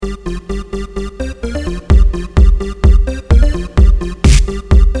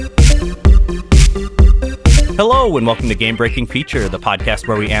Hello and welcome to Game Breaking Feature, the podcast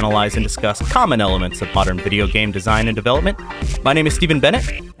where we analyze and discuss common elements of modern video game design and development. My name is Stephen Bennett,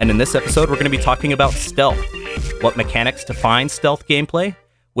 and in this episode we're going to be talking about stealth. What mechanics define stealth gameplay,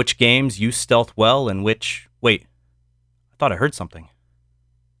 which games use stealth well, and which... Wait, I thought I heard something.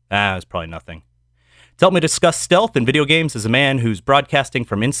 It was probably nothing. To help me discuss stealth in video games is a man who's broadcasting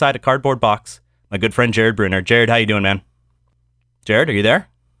from inside a cardboard box, my good friend Jared Brunner. Jared, how you doing, man? Jared, are you there?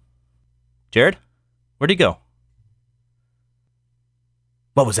 Jared? Where'd he go?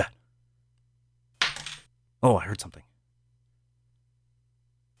 What was that? Oh, I heard something.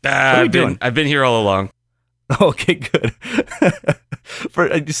 I've been here all along. Okay, good.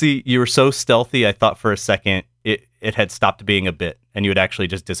 You see, you were so stealthy, I thought for a second it had stopped being a bit, and you had actually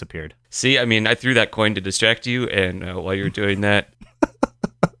just disappeared. See, I mean, I threw that coin to distract you, and while you were doing that,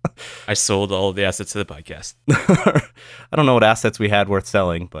 I sold all of the assets to the podcast. I don't know what assets we had worth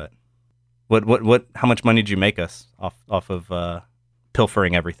selling, but what? How much money did you make us off of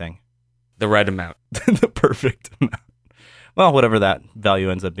pilfering everything? The right amount. The perfect amount. Well, whatever that value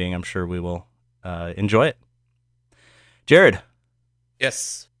ends up being, I'm sure we will enjoy it. Jared.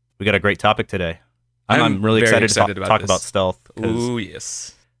 Yes. We got a great topic today. I'm really excited to talk about stealth. Oh,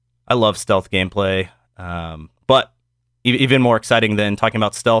 yes. I love stealth gameplay. But even more exciting than talking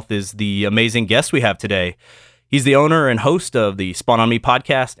about stealth is the amazing guest we have today. He's the owner and host of the Spawn on Me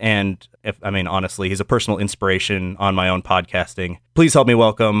podcast, and honestly, he's a personal inspiration on my own podcasting. Please help me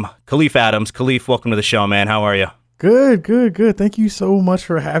welcome Kahlief Adams. Kahlief, welcome to the show, man. How are you? Good. Thank you so much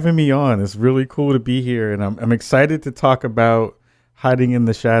for having me on. It's really cool to be here, and I'm excited to talk about hiding in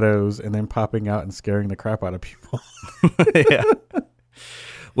the shadows and then popping out and scaring the crap out of people. Yeah.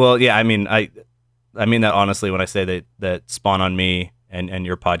 Well, yeah, I mean that honestly when I say that Spawn on Me and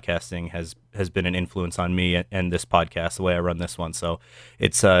your podcasting has been an influence on me and this podcast, the way I run this one. So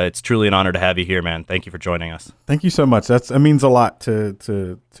it's truly an honor to have you here, man. Thank you for joining us. Thank you so much. That means a lot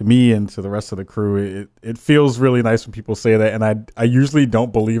to me and to the rest of the crew. It feels really nice when people say that, and I usually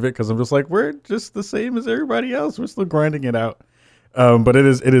don't believe it because I'm just like, we're just the same as everybody else. We're still grinding it out. But it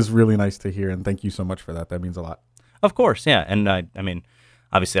is really nice to hear, and thank you so much for that. That means a lot. Of course, yeah. And I mean,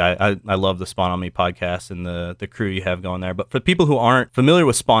 obviously, I love the Spawn on Me podcast and the crew you have going there. But for people who aren't familiar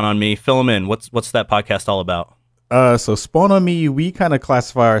with Spawn on Me, fill them in. What's that podcast all about? So Spawn on Me, we kind of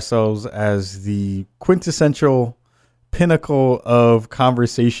classify ourselves as the quintessential pinnacle of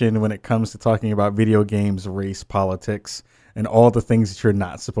conversation when it comes to talking about video games, race, politics, and all the things that you're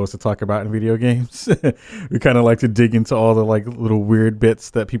not supposed to talk about in video games. We kind of like to dig into all the like little weird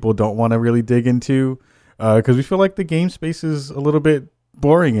bits that people don't want to really dig into, because we feel like the game space is a little bit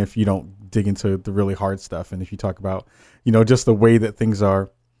boring if you don't dig into the really hard stuff. And if you talk about, just the way that things are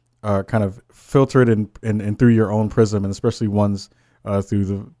kind of filtered and through your own prism, and especially ones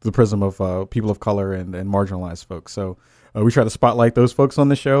through the prism of people of color and marginalized folks. So we try to spotlight those folks on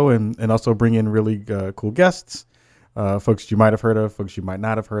the show and also bring in really cool guests. Folks you might have heard of, folks you might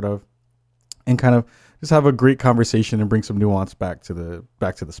not have heard of, and kind of just have a great conversation and bring some nuance back to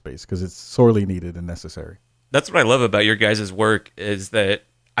the space because it's sorely needed and necessary. That's what I love about your guys' work is that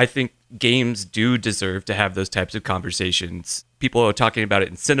I think games do deserve to have those types of conversations. People are talking about it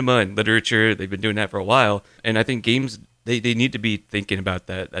in cinema and literature. They've been doing that for a while. And I think games, they need to be thinking about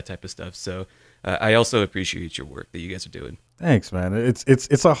that type of stuff. So I also appreciate your work that you guys are doing. Thanks, man.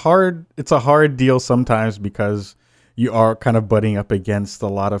 It's a hard deal sometimes because you are kind of butting up against a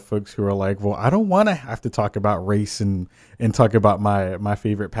lot of folks who are like, well, I don't want to have to talk about race and talk about my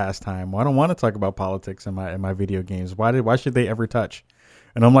favorite pastime. Well, I don't want to talk about politics in my video games. Why should they ever touch?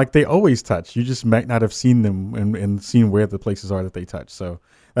 And I'm like, they always touch. You just might not have seen them and seen where the places are that they touch. So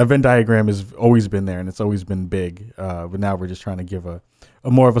that Venn diagram has always been there and it's always been big. But now we're just trying to give a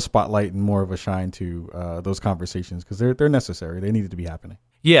more of a spotlight and more of a shine to those conversations because they're necessary. They needed to be happening.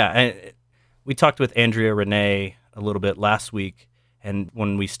 Yeah. And we talked with Andrea Renee a little bit last week, and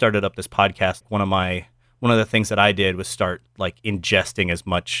when we started up this podcast, one of the things that I did was start like ingesting as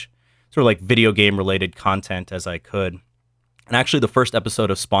much sort of like video game related content as I could. And actually the first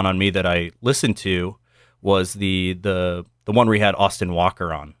episode of Spawn on Me that I listened to was the one where we had Austin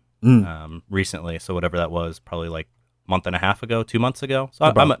Walker on recently. So whatever that was, probably like a month and a half ago, 2 months ago.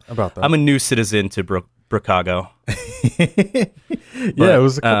 So I'm a new citizen to Brocago. Yeah, it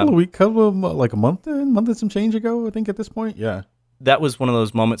was a like a month and some change ago, I think at this point. Yeah. That was one of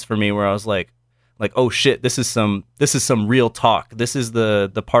those moments for me where I was like, oh shit, this is some real talk. This is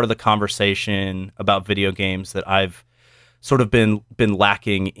the part of the conversation about video games that I've sort of been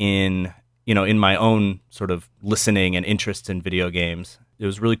lacking in, in my own sort of listening and interest in video games. It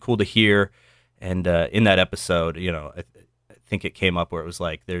was really cool to hear. And in that episode, I think it came up where it was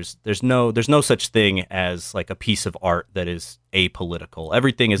like there's no such thing as like a piece of art that is apolitical.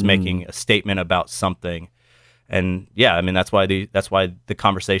 Everything is making a statement about something. And yeah, I mean that's why the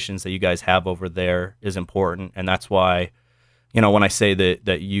conversations that you guys have over there is important, and that's why, you know, when I say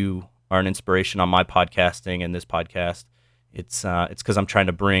that you are an inspiration on my podcasting and this podcast, it's because I'm trying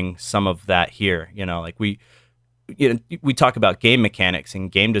to bring some of that here. You know, like we talk about game mechanics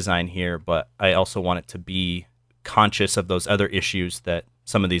and game design here, but I also want it to be conscious of those other issues that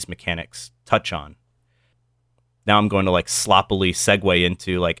some of these mechanics touch on. Now I'm going to like sloppily segue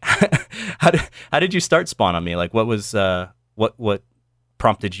into like how did you start Spawn on Me? Like what was what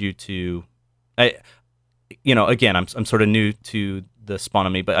prompted you to again, I'm sort of new to the Spawn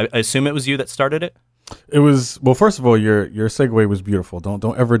on Me, but I assume it was you that started it? It was, well, first of all, your segue was beautiful.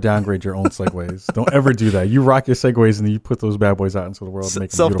 Don't ever downgrade your own segues. Don't ever do that. You rock your segues and you put those bad boys out into the world and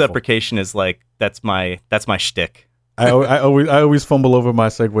make them beautiful. Self-deprecation is like that's my shtick. I always fumble over my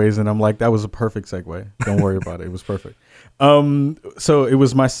segues, and I'm like, that was a perfect segue. Don't worry about it. It was perfect. So it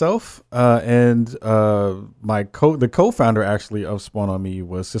was myself and the co-founder actually of Spawn on Me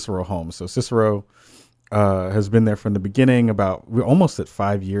was Cicero Holmes. So Cicero has been there from the beginning. We're almost at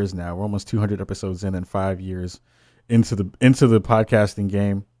 5 years now. We're almost 200 episodes in and 5 years into the podcasting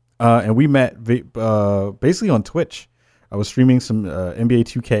game. And we met basically on Twitch. I was streaming some NBA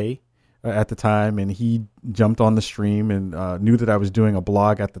 2K at the time, and he jumped on the stream and knew that I was doing a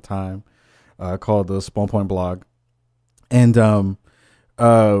blog at the time called the Spawn Point blog. And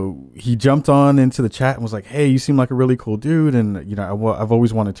he jumped on into the chat and was like, "Hey, you seem like a really cool dude, and you know, I've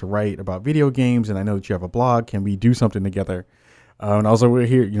always wanted to write about video games, and I know that you have a blog. Can we do something together?" And I was like, "We're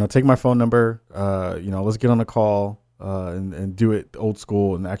here. You know, take my phone number. Let's get on a call and do it old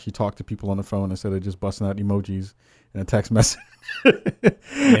school and actually talk to people on the phone instead of just busting out emojis and a text message."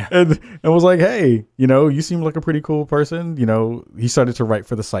 Yeah. And was like, "Hey, you know, you seem like a pretty cool person." You know, he started to write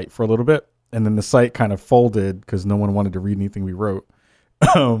for the site for a little bit, and then the site kind of folded because no one wanted to read anything we wrote.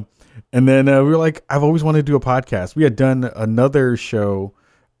 And then we were like, I've always wanted to do a podcast. We had done another show,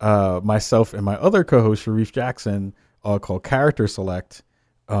 myself and my other co-host, Sharif Jackson, called Character Select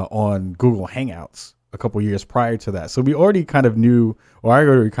on Google Hangouts a couple years prior to that. So we already kind of knew, or I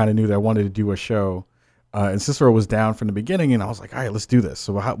already kind of knew that I wanted to do a show. And Cicero was down from the beginning, and I was like, all right, let's do this.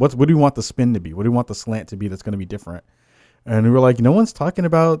 So what do we want the spin to be? What do we want the slant to be that's going to be different? And we were like, no one's talking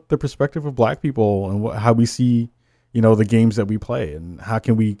about the perspective of Black people and how we see, you know, the games that we play, and how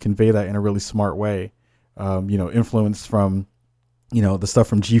can we convey that in a really smart way? Influence from, you know, the stuff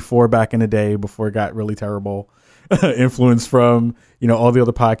from G4 back in the day before it got really terrible. Influence from, you know, all the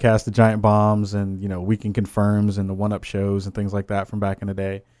other podcasts, the Giant Bombs and, you know, Weekend Confirms and the One Up shows and things like that from back in the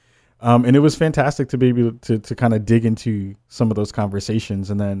day. And it was fantastic to be able to kind of dig into some of those conversations.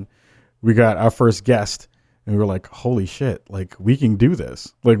 And then we got our first guest, and we were like, holy shit, like we can do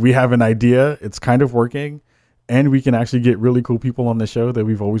this. Like we have an idea. It's kind of working. And we can actually get really cool people on the show that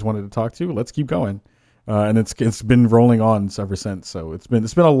we've always wanted to talk to. Let's keep going. And it's been rolling on ever since. So it's been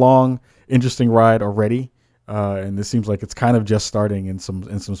a long, interesting ride already. And it seems like it's kind of just starting in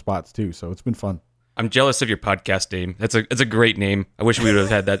some spots too. So it's been fun. I'm jealous of your podcast name. It's a great name. I wish we would have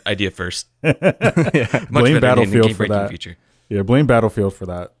had that idea first. Yeah. Blame Battlefield for that. Future. Yeah, blame Battlefield for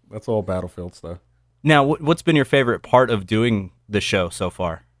that. That's all Battlefield stuff. Now, what's been your favorite part of doing the show so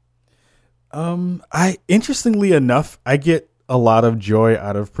far? Interestingly enough, I get a lot of joy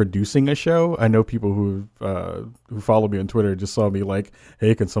out of producing a show. I know people who follow me on Twitter just saw me like,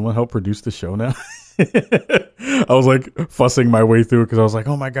 hey, can someone help produce the show now? I was like fussing my way through because I was like,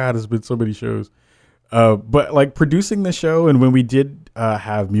 oh my God, there's been so many shows. But like producing the show, and when we did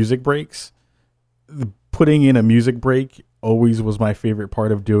have music breaks, putting in a music break always was my favorite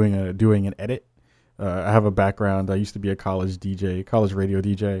part of doing an edit. I have a background. I used to be a college radio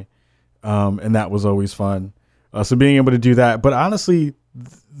DJ. And that was always fun. So being able to do that, but honestly,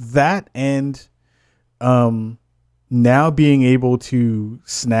 that and now being able to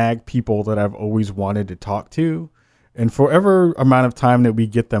snag people that I've always wanted to talk to, and for whatever amount of time that we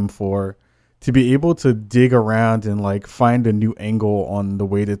get them for, to be able to dig around and like find a new angle on the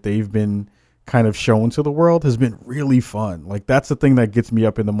way that they've been kind of shown to the world has been really fun. Like that's the thing that gets me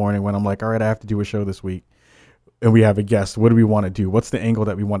up in the morning when I'm like, all right, I have to do a show this week. And we have a guest. What do we want to do? What's the angle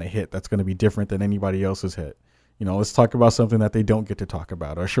that we want to hit that's going to be different than anybody else's hit? You know, let's talk about something that they don't get to talk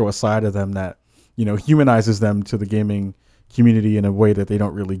about, or show a side of them that, you know, humanizes them to the gaming community in a way that they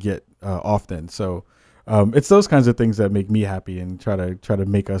don't really get often. So it's those kinds of things that make me happy and try to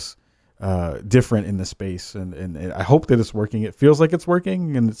make us different in the space. And I hope that it's working. It feels like it's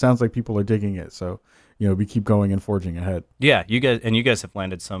working, and it sounds like people are digging it. So, you know, we keep going and forging ahead. Yeah, you guys have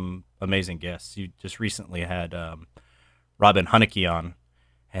landed some amazing guests. You just recently had Robin Haneke on,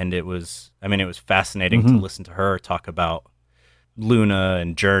 and it was fascinating to listen to her talk about Luna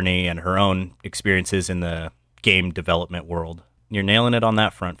and Journey and her own experiences in the game development world. You're nailing it on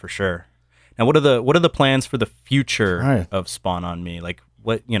that front for sure. Now, what are the plans for the future of Spawn on Me? Like,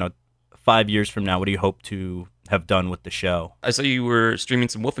 what, 5 years from now, what do you hope to have done with the show? I saw you were streaming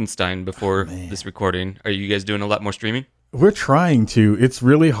some Wolfenstein before this recording. Are you guys doing a lot more streaming? We're trying to. It's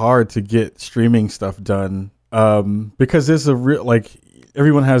really hard to get streaming stuff done because there's a real, like,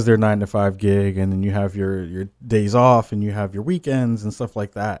 everyone has their 9-to-5 gig, and then you have your days off, and you have your weekends and stuff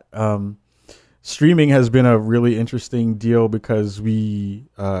like that. Streaming has been a really interesting deal because we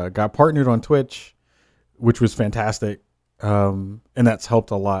got partnered on Twitch, which was fantastic, and that's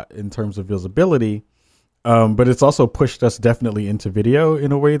helped a lot in terms of visibility. But it's also pushed us definitely into video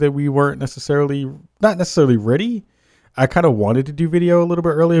in a way that we weren't not necessarily ready. I kind of wanted to do video a little bit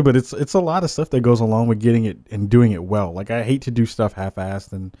earlier, but it's a lot of stuff that goes along with getting it and doing it well. Like, I hate to do stuff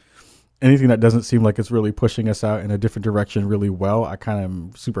half-assed, and anything that doesn't seem like it's really pushing us out in a different direction really well, I kind of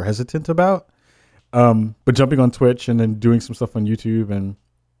am super hesitant about. But jumping on Twitch and then doing some stuff on YouTube and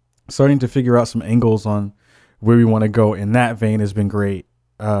starting to figure out some angles on where we want to go in that vein has been great.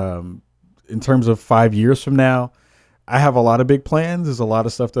 In terms of 5 years from now, I have a lot of big plans. There's a lot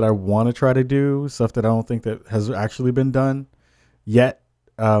of stuff that I want to try to do, stuff that I don't think that has actually been done yet.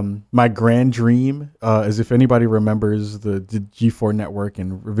 My grand dream is, if anybody remembers the G4 network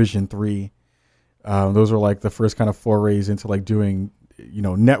and Revision 3, those were like the first kind of forays into like doing,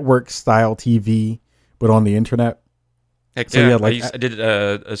 network style TV, but on the internet. Heck so, yeah, I did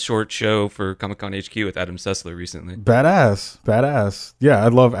a short show for Comic-Con HQ with Adam Sessler recently. Badass. Yeah, I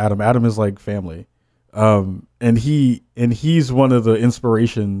love Adam. Adam is like family. And he's one of the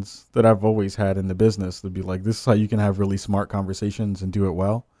inspirations that I've always had in the business, to be like, this is how you can have really smart conversations and do it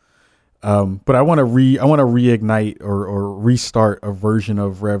well. But I want to reignite or restart a version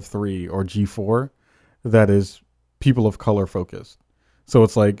of Rev 3 or G4 that is people of color focused. So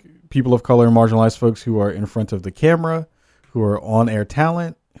it's like people of color, marginalized folks who are in front of the camera, who are on air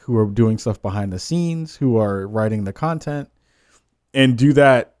talent, who are doing stuff behind the scenes, who are writing the content, and do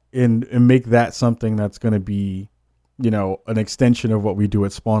that and make that something that's going to be, an extension of what we do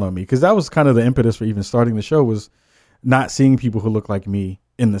at Spawn on Me. Because that was kind of the impetus for even starting the show, was not seeing people who look like me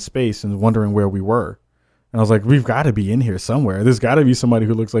in the space and wondering where we were. And I was like, we've got to be in here somewhere. There's got to be somebody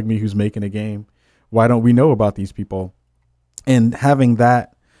who looks like me who's making a game. Why don't we know about these people? And having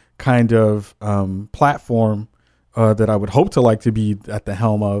that kind of platform that I would hope to like to be at the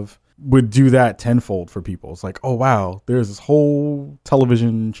helm of would do that tenfold for people. It's like, oh, wow, there's this whole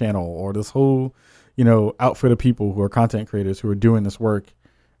television channel or this whole, outfit of people who are content creators who are doing this work,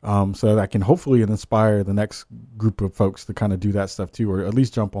 so that I can hopefully inspire the next group of folks to kind of do that stuff too, or at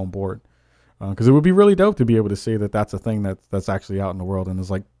least jump on board. Because it would be really dope to be able to say that that's a thing that's actually out in the world and is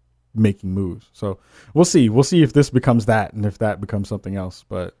like making moves. So we'll see if this becomes that, and if that becomes something else.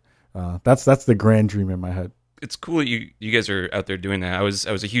 But that's the grand dream in my head. It's cool that you guys are out there doing that. I was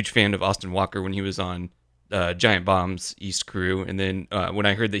a huge fan of Austin Walker when he was on Giant Bomb's East Crew, and then when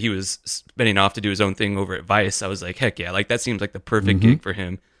I heard that he was spinning off to do his own thing over at Vice, I was like, heck yeah, like that seems like the perfect gig for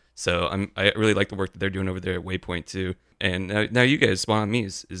him. So I really like the work that they're doing over there at Waypoint too. And now you guys, Spawn on Me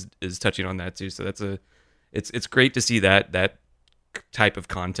is touching on that too. So it's great to see that type of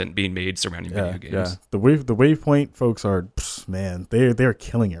content being made surrounding video games. Yeah, the Waypoint folks are, man, they're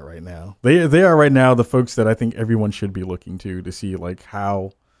killing it right now. They are right now the folks that I think everyone should be looking to see like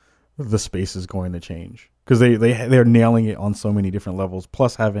how the space is going to change, because they're nailing it on so many different levels.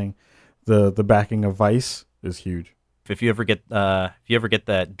 Plus, having the backing of Vice is huge. If you ever get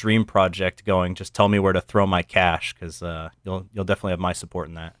that dream project going, just tell me where to throw my cash, because you'll definitely have my support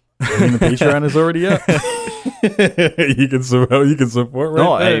in that. I mean, the Patreon is already up. you can support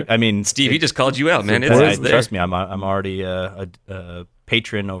right there. I mean, Steve, he just called you out, man. Trust me, I'm already a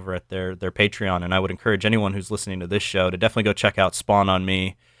patron over at their Patreon, and I would encourage anyone who's listening to this show to definitely go check out Spawn on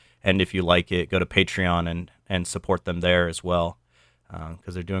Me, and if you like it, go to Patreon and support them there as well,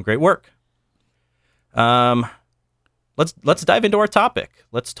 because they're doing great work. Let's dive into our topic.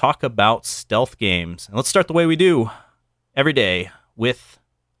 Let's talk about stealth games, and let's start the way we do every day with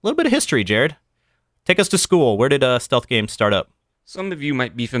a little bit of history. Jared, take us to school. Where did stealth games start up? Some of you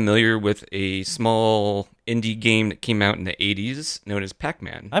might be familiar with a small indie game that came out in the 80s known as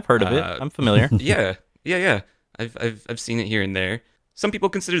Pac-Man. I've heard of it. I'm familiar. Yeah. I've seen it here and there. Some people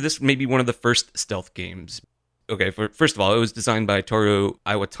consider this maybe one of the first stealth games. Okay, first of all, it was designed by Toru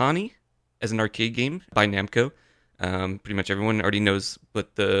Iwatani as an arcade game by Namco. Pretty much everyone already knows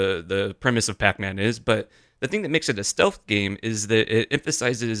what the premise of Pac-Man is, but The thing that makes it a stealth game is that it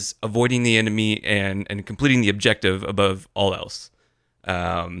emphasizes avoiding the enemy and completing the objective above all else.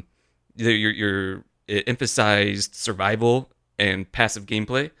 It emphasized survival and passive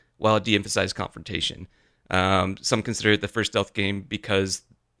gameplay, while it de-emphasized confrontation. Some consider it the first stealth game because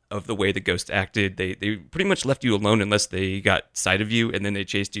of the way the ghosts acted. They pretty much left you alone unless they got sight of you, and then they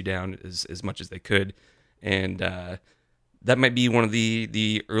chased you down as much as they could. And that might be one of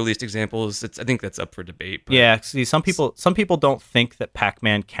the earliest examples. I think that's up for debate. But Yeah, see, some people don't think that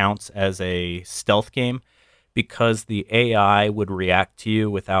Pac-Man counts as a stealth game because the AI would react to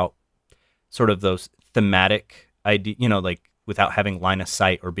you without sort of those thematic idea, like without having line of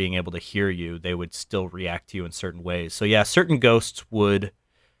sight or being able to hear you, they would still react to you in certain ways. So yeah, certain ghosts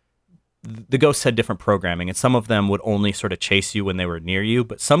the ghosts had different programming, and some of them would only sort of chase you when they were near you,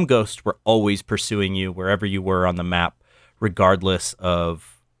 but some ghosts were always pursuing you wherever you were on the map, regardless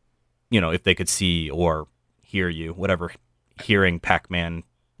of, if they could see or hear you, whatever hearing Pac-Man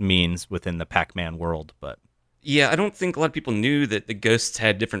means within the Pac-Man world. But yeah, I don't think a lot of people knew that the ghosts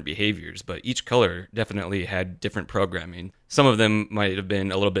had different behaviors, but each color definitely had different programming. Some of them might have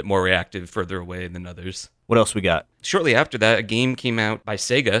been a little bit more reactive further away than others. what else we got? Shortly after that, a game came out by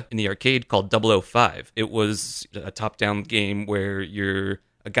Sega in the arcade called 005. It was a top-down game where you're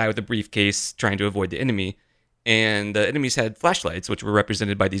a guy with a briefcase trying to avoid the enemy, and the enemies had flashlights, which were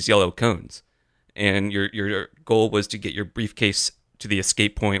represented by these yellow cones. And your goal was to get your briefcase to the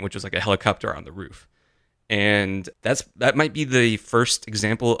escape point, which was like a helicopter on the roof. And that might be the first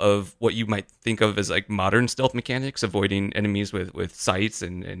example of what you might think of as like modern stealth mechanics, avoiding enemies with sights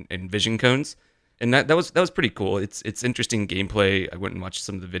and vision cones. And that was pretty cool. It's interesting gameplay. I went and watched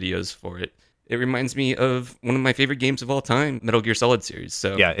some of the videos for it. It reminds me of one of my favorite games of all time, Metal Gear Solid series.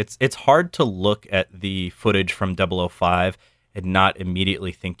 So yeah, it's hard to look at the footage from 005 and not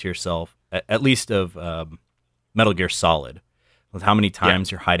immediately think to yourself, at least of Metal Gear Solid, with how many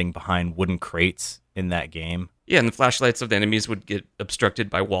times you're hiding behind wooden crates in that game. Yeah, and the flashlights of the enemies would get obstructed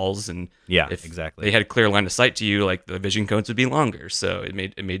by walls, and if exactly. they had a clear line of sight to you, like the vision cones would be longer. So it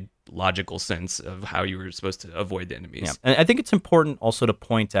made logical sense of how you were supposed to avoid the enemies. Yeah, and I think it's important also to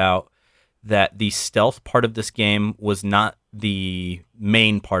point out that the stealth part of this game was not the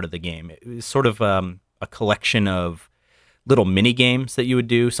main part of the game. It was sort of a collection of little mini games that you would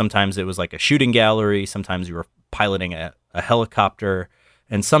do. Sometimes it was like a shooting gallery. Sometimes you were piloting a helicopter.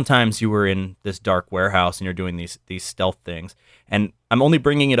 And sometimes you were in this dark warehouse and you're doing these stealth things. And I'm only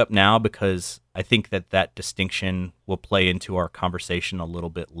bringing it up now because I think that distinction will play into our conversation a little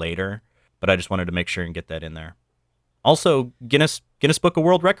bit later. But I just wanted to make sure and get that in there. Also, Guinness Book of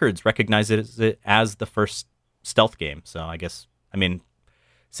World Records recognizes it as the first stealth game. So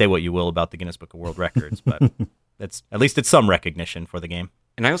say what you will about the Guinness Book of World Records, but at least it's some recognition for the game.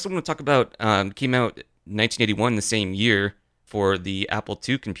 And I also want to talk about, came out in 1981, the same year, for the Apple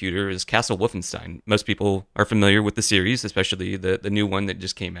II computer, is Castle Wolfenstein. Most people are familiar with the series, especially the new one that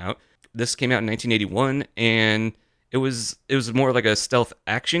just came out. This came out in 1981, and it was more like a stealth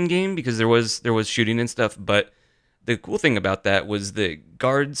action game because there was shooting and stuff. But the cool thing about that was the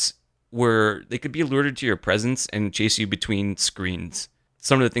guards they could be alerted to your presence and chase you between screens.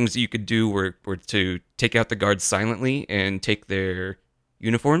 Some of the things that you could do were to take out the guards silently and take their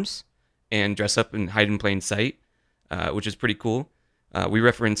uniforms and dress up and hide in plain sight. Which is pretty cool. We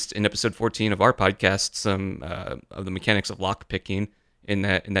referenced in episode 14 of our podcast some of the mechanics of lockpicking in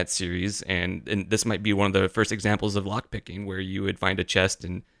that series, and this might be one of the first examples of lockpicking, where you would find a chest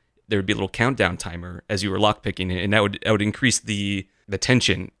and there would be a little countdown timer as you were lockpicking it, and that would increase the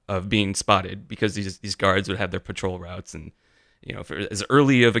tension of being spotted because these guards would have their patrol routes, and for as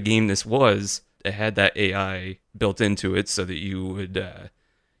early of a game this was, it had that AI built into it so that you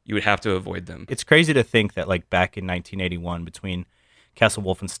would have to avoid them. It's crazy to think that like back in 1981, between Castle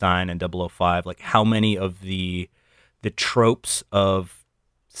Wolfenstein and 005, like how many of the tropes of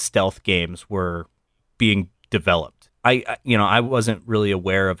stealth games were being developed. I wasn't really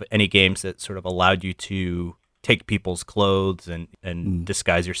aware of any games that sort of allowed you to take people's clothes and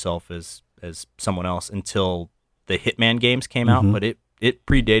disguise yourself as someone else until the Hitman games came out, but it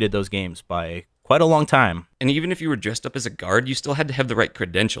predated those games by quite a long time. And even if you were dressed up as a guard, you still had to have the right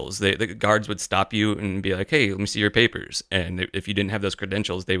credentials. The guards would stop you and be like, hey, let me see your papers. And if you didn't have those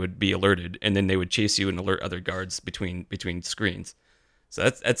credentials, they would be alerted, and then they would chase you and alert other guards between screens. So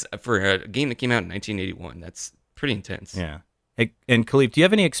that's for a game that came out in 1981. That's pretty intense. Yeah. Hey, and Khalif, do you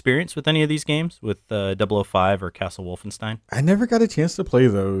have any experience with any of these games, with 005 or Castle Wolfenstein? I never got a chance to play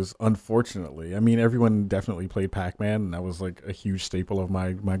those, unfortunately. I mean, everyone definitely played Pac-Man, and that was like a huge staple of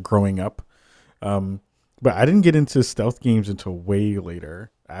my growing up. But I didn't get into stealth games until way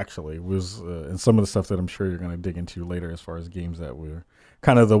later. Actually, it was and some of the stuff that I'm sure you're going to dig into later, as far as games that were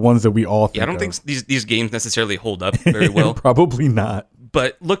kind of the ones that we all think Yeah, I don't of. think these games necessarily hold up very well. Probably not.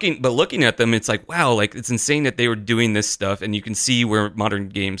 But looking at them, it's like, wow, like it's insane that they were doing this stuff, and you can see where modern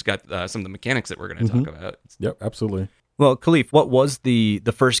games got some of the mechanics that we're going to talk about. Yep, absolutely. Well, Khalif, what was the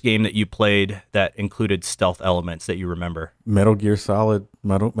first game that you played that included stealth elements that you remember? Metal Gear Solid.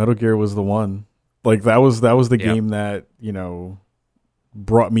 Metal Gear was the one. Like that was the Yeah. game that, you know,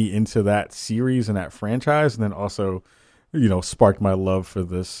 brought me into that series and that franchise, and then also, you know, sparked my love for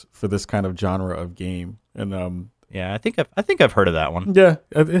this kind of genre of game. And Yeah, I think I've heard of that one. yeah,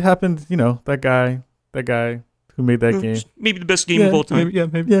 it happened. You know, that guy who made that game. Maybe the best game of all time.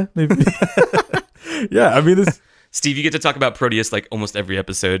 Maybe. Yeah, I mean, it's Steve, you get to talk about Proteus like almost every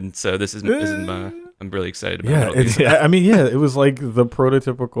episode, so this is I'm really excited about yeah, Metal Gear. it's. I mean, yeah, it was like the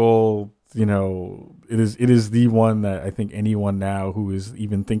prototypical. You know, it is the one that I think anyone now who is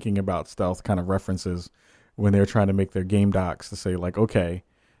even thinking about stealth kind of references when they're trying to make their game docs to say like, okay,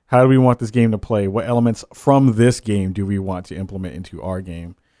 how do we want this game to play? What elements from this game do we want to implement into our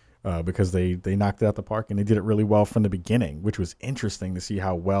game? Because they knocked it out the park and they did it really well from the beginning, which was interesting to see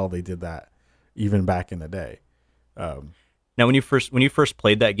how well they did that even back in the day. Now, when you first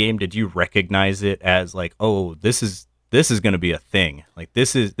played that game, did you recognize it as like, oh, this is going to be a thing? Like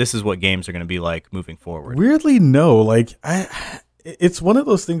this is what games are going to be like moving forward? Weirdly, no. Like it's one of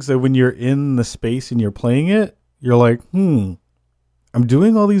those things that when you're in the space and you're playing it, you're like, I'm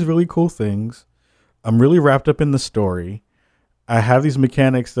doing all these really cool things. I'm really wrapped up in the story. I have these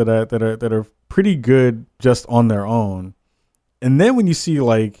mechanics that are pretty good just on their own. And then when you see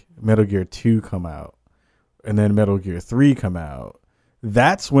like Metal Gear 2 come out and then Metal Gear 3 come out,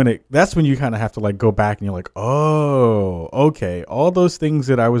 that's when you kind of have to like go back and you're like, oh, okay, all those things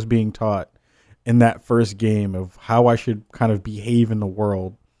that I was being taught in that first game of how I should kind of behave in the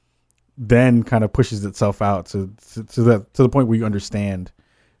world then kind of pushes itself out to the point where you understand,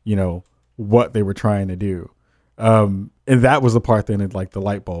 you know, what they were trying to do. And that was the part then it, like the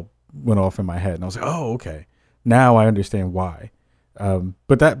light bulb went off in my head and I was like, oh, okay, now I understand why.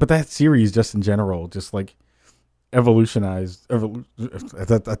 But that series just in general, just like revolutionized the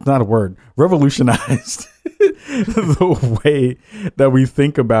way that we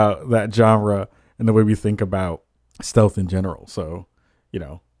think about that genre and the way we think about stealth in general. So, you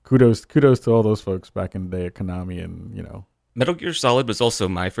know, kudos to all those folks back in the day at Konami. And, you know, Metal Gear Solid was also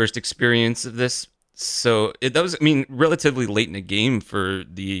my first experience of this. So that was, I mean, relatively late in the game for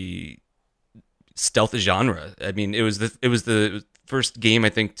the stealth genre. I mean, it was the first game I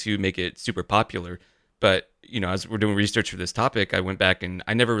think to make it super popular. But you know, as we're doing research for this topic, I went back and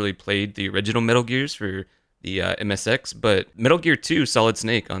I never really played the original Metal Gears for the MSX, but Metal Gear 2 Solid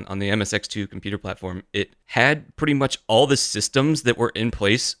Snake on the MSX2 computer platform, it had pretty much all the systems that were in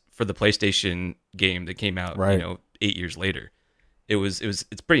place for the PlayStation game that came out, right, you know, 8 years later.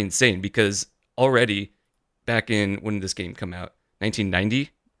 It's pretty insane because already back in when this game came out, 1990,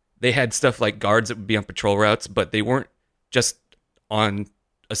 they had stuff like guards that would be on patrol routes, but they weren't just on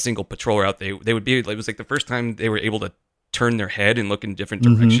a single patrol route. They would be, it was like the first time they were able to turn their head and look in different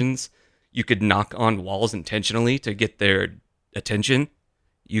directions. You could knock on walls intentionally to get their attention.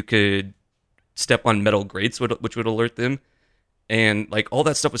 You could step on metal grates, which would alert them. And like all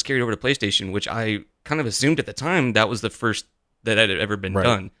that stuff was carried over to PlayStation, which I kind of assumed at the time that was the first that had ever been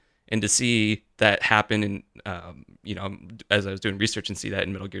done. And to see that happen, and you know, as I was doing research and see that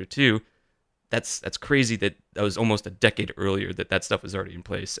in Metal Gear 2, that's crazy that was almost a decade earlier that stuff was already in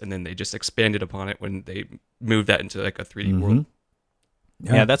place, and then they just expanded upon it when they moved that into like a 3D world.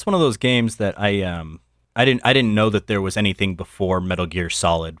 Yeah, that's one of those games that I didn't know that there was anything before Metal Gear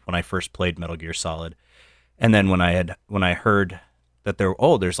Solid when I first played Metal Gear Solid, and then when I heard that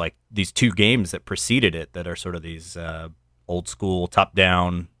there's like these two games that preceded it that are sort of these old school top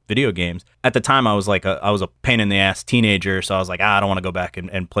down video games. At the time, I was a pain in the ass teenager, so I was like, I don't want to go back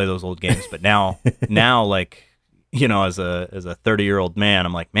and play those old games. But now like, you know, as a 30-year-old man,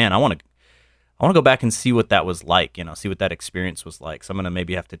 I'm like, man, I want to go back and see what that was like, you know, see what that experience was like. So I'm gonna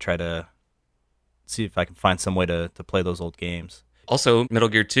maybe have to try to see if I can find some way to play those old games. Also, Metal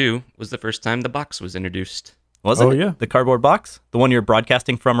Gear 2 was the first time the box was introduced. Was it? Oh, yeah. The cardboard box, the one you're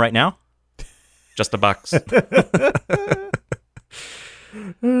broadcasting from right now. Just a box.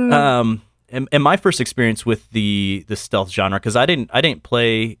 And my first experience with the stealth genre, because I didn't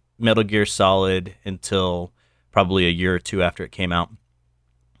play Metal Gear Solid until probably a year or two after it came out.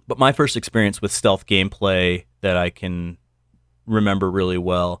 But my first experience with stealth gameplay that I can remember really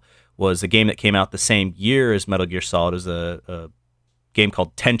well was a game that came out the same year as Metal Gear Solid. It was a game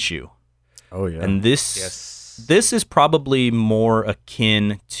called Tenchu. Oh yeah. And this is probably more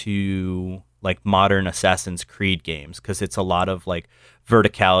akin to like modern Assassin's Creed games because it's a lot of like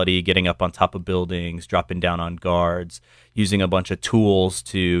verticality, getting up on top of buildings, dropping down on guards, using a bunch of tools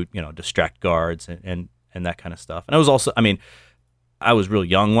to, distract guards and that kind of stuff. And I was also, I was real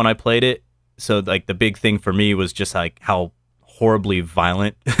young when I played it, so like the big thing for me was just like how horribly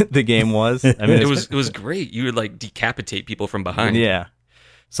violent the game was. It was great. You would like decapitate people from behind. Yeah.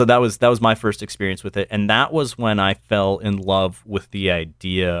 So that was my first experience with it, and that was when I fell in love with the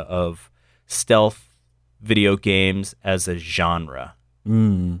idea of stealth video games as a genre.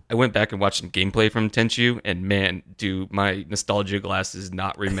 I went back and watched some gameplay from Tenchu, and man, do my nostalgia glasses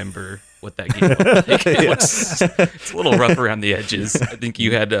not remember what that game looked like. It's a little rough around the edges. I think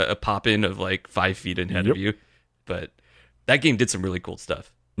you had a pop in of like 5 feet ahead of you, but that game did some really cool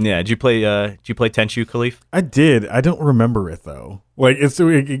stuff. Yeah, did you play Tenchu, Khalif? I did. I don't remember it though. Like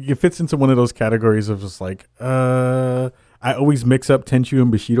it fits into one of those categories of just like I always mix up Tenchu and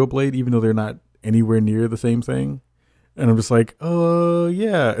Bushido Blade, even though they're not anywhere near the same thing. And I'm just like, oh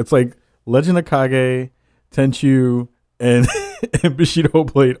yeah, it's like Legend of Kage, Tenchu, and Bushido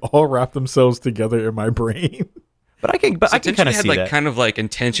Blade all wrap themselves together in my brain. But I can kind of see like that. Kind of like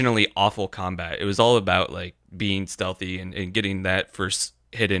intentionally awful combat. It was all about like being stealthy and getting that first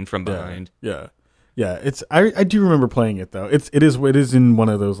hit in from behind. Yeah. It's I do remember playing it though. It is in one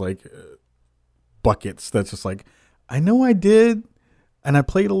of those like buckets that's just like I know I did. And I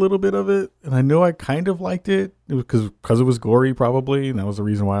played a little bit of it, and I know I kind of liked it. It was because it was gory, probably, and that was the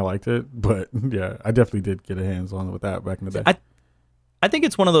reason why I liked it. But yeah, I definitely did get a hands on with that back in the day. I think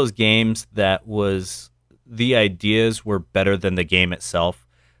it's one of those games that was the ideas were better than the game itself.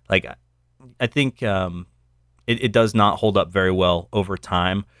 Like, I think it does not hold up very well over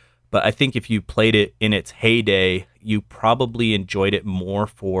time. But I think if you played it in its heyday, you probably enjoyed it more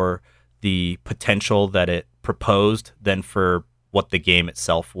for the potential that it proposed than for what the game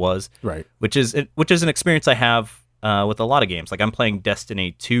itself was, right? Which is an experience I have with a lot of games. Like I'm playing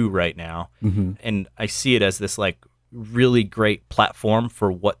Destiny 2 right now, and I see it as this like really great platform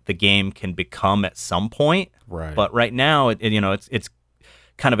for what the game can become at some point. Right. But right now, it's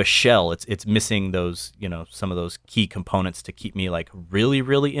kind of a shell. It's missing those some of those key components to keep me like really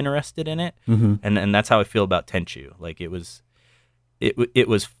really interested in it. And that's how I feel about Tenchu. Like it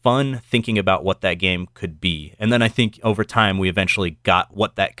was fun thinking about what that game could be. And then I think over time we eventually got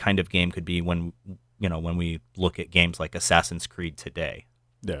what that kind of game could be when we look at games like Assassin's Creed today.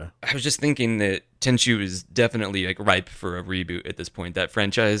 Yeah. I was just thinking that Tenchu is definitely like ripe for a reboot at this point. That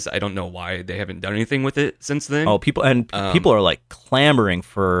franchise, I don't know why they haven't done anything with it since then. Oh, people are like clamoring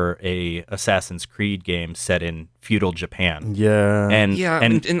for a Assassin's Creed game set in feudal Japan. Yeah. And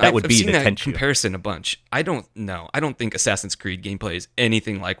that would I've be seen the that Tenchu comparison a bunch. I don't know. I don't think Assassin's Creed gameplay is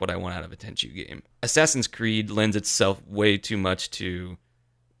anything like what I want out of a Tenchu game. Assassin's Creed lends itself way too much to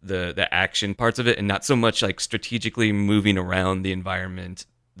the action parts of it and not so much like strategically moving around the environment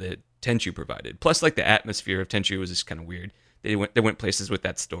that Tenchu provided. Plus, like the atmosphere of Tenchu was just kind of weird. They went places with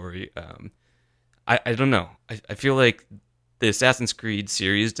that story. I don't know. I feel like the Assassin's Creed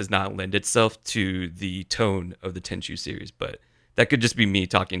series does not lend itself to the tone of the Tenchu series, but that could just be me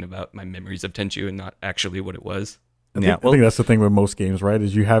talking about my memories of Tenchu and not actually what it was. I think that's the thing with most games, right?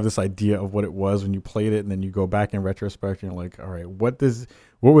 Is you have this idea of what it was when you played it, and then you go back in retrospect and you're like, all right, what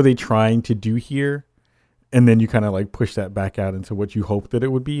were they trying to do here? And then you kind of like push that back out into what you hoped that it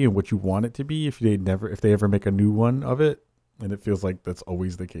would be and what you want it to be if they ever make a new one of it. And it feels like that's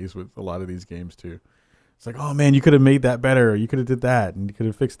always the case with a lot of these games too. It's like, oh man, you could have made that better. Or you could have did that and you could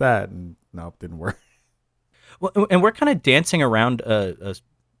have fixed that. And no, it didn't work. Well, and we're kind of dancing around a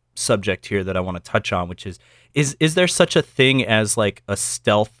subject here that I want to touch on, which is there such a thing as like a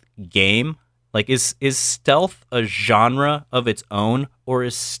stealth game? Like is stealth a genre of its own, or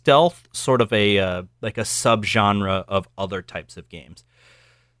is stealth sort of a like a subgenre of other types of games?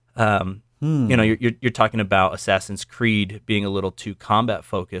 You're talking about Assassin's Creed being a little too combat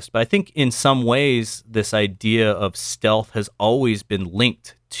focused, but I think in some ways this idea of stealth has always been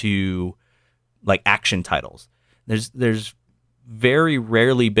linked to like action titles. There's very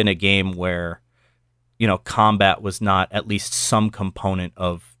rarely been a game where combat was not at least some component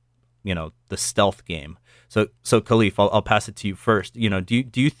of the stealth game. So Khalif, I'll pass it to you first.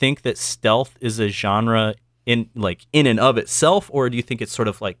 Do you think that stealth is a genre in and of itself, or do you think it's sort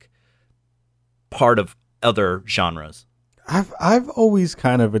of like part of other genres? I've always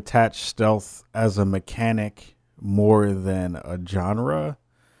kind of attached stealth as a mechanic more than a genre,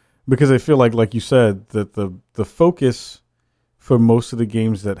 because I feel like you said that the focus for most of the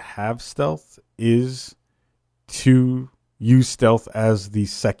games that have stealth is to use stealth as the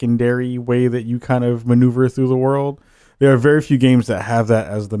secondary way that you kind of maneuver through the world. There are very few games that have that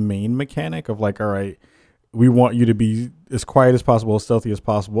as the main mechanic of like, all right, we want you to be as quiet as possible, as stealthy as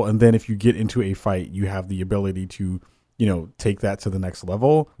possible. And then if you get into a fight, you have the ability to, take that to the next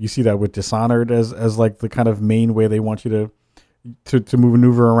level. You see that with Dishonored as like the kind of main way they want you to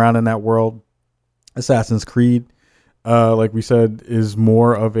maneuver around in that world. Assassin's Creed, like we said, is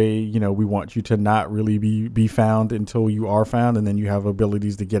more of a, we want you to not really be found until you are found, and then you have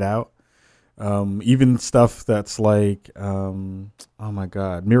abilities to get out. Even stuff that's like, oh my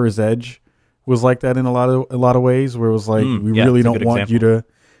God, Mirror's Edge was like that in a lot of ways, where it was like, we really don't want you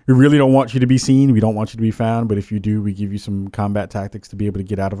to be seen. We don't want you to be found. But if you do, we give you some combat tactics to be able to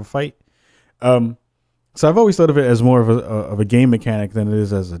get out of a fight. So I've always thought of it as more of a game mechanic than it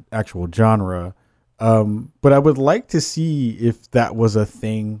is as an actual genre. But I would like to see if that was a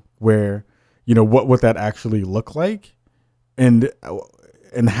thing where, what would that actually look like, and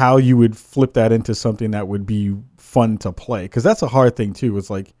how you would flip that into something that would be fun to play. Because that's a hard thing too.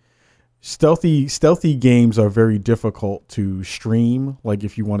 It's like stealthy games are very difficult to stream. Like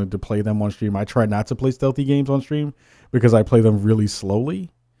if you wanted to play them on stream, I try not to play stealthy games on stream because I play them really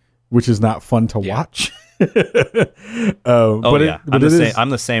slowly, which is not fun to watch. I'm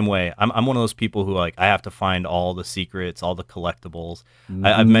the same way. I'm one of those people who like I have to find all the secrets, all the collectibles. Mm-hmm.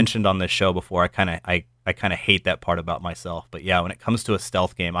 I've mentioned on this show before. I kind of hate that part about myself. But yeah, when it comes to a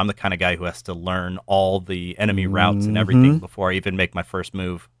stealth game, I'm the kind of guy who has to learn all the enemy routes and everything before I even make my first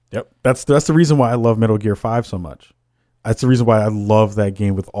move. Yep, that's the reason why I love Metal Gear 5 so much. That's the reason why I love that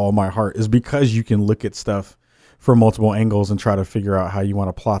game with all my heart, is because you can look at stuff from multiple angles and try to figure out how you want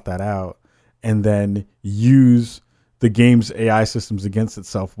to plot that out, and then use the game's AI systems against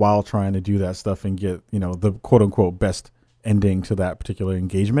itself while trying to do that stuff and get, the quote unquote best ending to that particular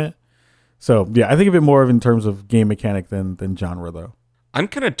engagement. So yeah, I think of it more of in terms of game mechanic than genre though. I'm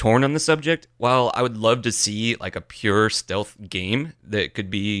kind of torn on the subject. While I would love to see like a pure stealth game that could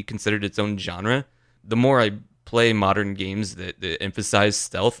be considered its own genre, the more I play modern games that emphasize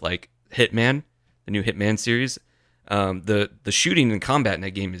stealth, like Hitman, the new Hitman series, the shooting and combat in that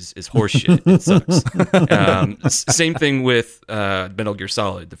game is horseshit. It sucks. Same thing with Metal Gear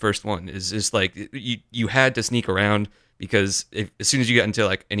Solid. The first one is just like you had to sneak around, because as soon as you got into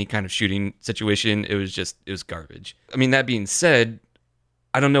like any kind of shooting situation, it was garbage. I mean, that being said,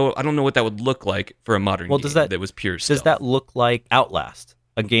 I don't know what that would look like for a modern game that was pure stealth. Does that look like Outlast,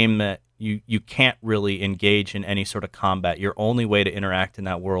 a game that you can't really engage in any sort of combat? Your only way to interact in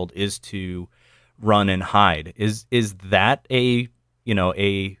that world is to run and hide. Is that a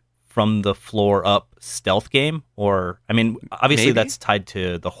from the floor up stealth game? Or I mean, obviously maybe that's tied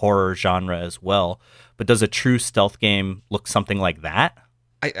to the horror genre as well, but does a true stealth game look something like that?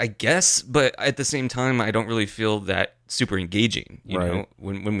 I guess, but at the same time, I don't really feel that super engaging. You know,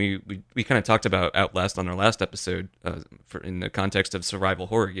 when we kind of talked about Outlast on our last episode, in the context of survival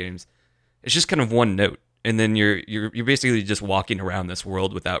horror games, it's just kind of one note, and then you're basically just walking around this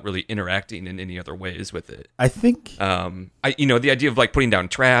world without really interacting in any other ways with it. I think, the idea of like putting down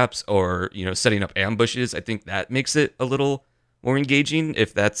traps or setting up ambushes, I think that makes it a little more engaging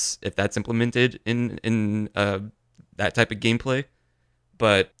if that's implemented in that type of gameplay.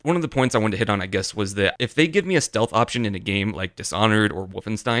 But one of the points I wanted to hit on, I guess, was that if they give me a stealth option in a game like Dishonored or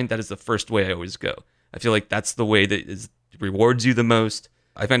Wolfenstein, that is the first way I always go. I feel like that's the way that rewards you the most.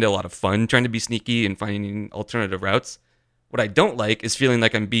 I find it a lot of fun trying to be sneaky and finding alternative routes. What I don't like is feeling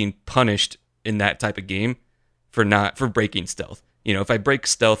like I'm being punished in that type of game for breaking stealth. If I break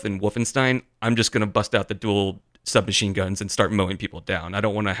stealth in Wolfenstein, I'm just going to bust out the dual submachine guns and start mowing people down. I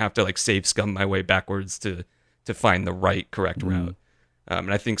don't want to have to like save scum my way backwards to find the correct route.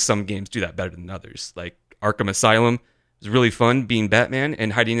 And I think some games do that better than others. Like Arkham Asylum was really fun being Batman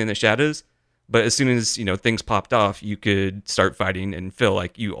and hiding in the shadows. But as soon as, things popped off, you could start fighting and feel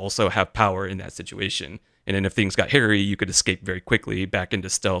like you also have power in that situation. And then if things got hairy, you could escape very quickly back into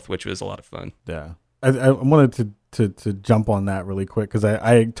stealth, which was a lot of fun. Yeah. I wanted to jump on that really quick because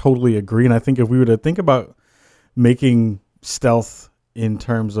I totally agree. And I think if we were to think about making stealth in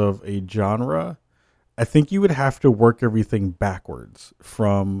terms of a genre, I think you would have to work everything backwards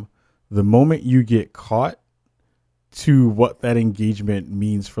from the moment you get caught to what that engagement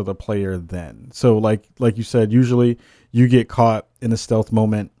means for the player then. So like you said, usually you get caught in a stealth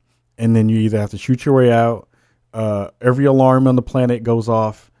moment and then you either have to shoot your way out. Every alarm on the planet goes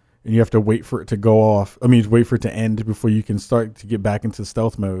off and you have to wait for it to go off. Wait for it to end before you can start to get back into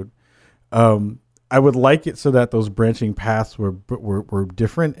stealth mode. I would like it so that those branching paths were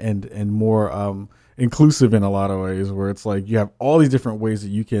different and more inclusive in a lot of ways, where it's like you have all these different ways that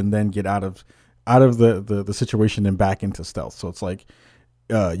you can then get out of out of the situation and back into stealth. So it's like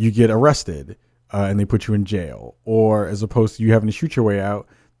you get arrested and they put you in jail, or as opposed to you having to shoot your way out,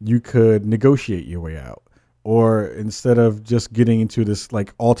 you could negotiate your way out. Or instead of just getting into this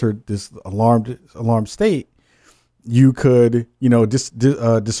like altered, this alarmed state, you could,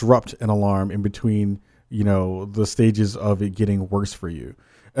 disrupt an alarm in between, the stages of it getting worse for you.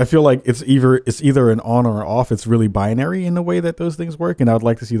 I feel like it's either an on or off. It's really binary in the way that those things work. And I would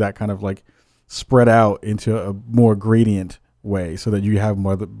like to see that kind of like spread out into a more gradient way so that you have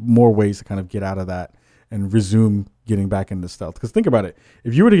more ways to kind of get out of that and resume getting back into stealth. Because think about it.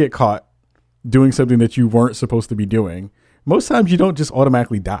 If you were to get caught doing something that you weren't supposed to be doing, most times you don't just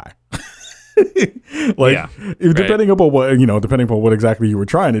automatically die. Depending upon what exactly you were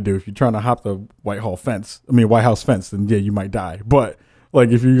trying to do. If you're trying to hop the White House fence, then yeah, you might die. But like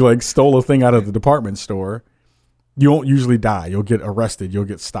if you like stole a thing out of the department store, you won't usually die. You'll get arrested. You'll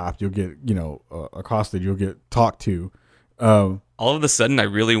get stopped. You'll get accosted. You'll get talked to. All of a sudden, I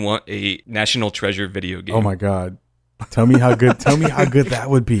really want a National Treasure video game. Oh my God. Tell me how good that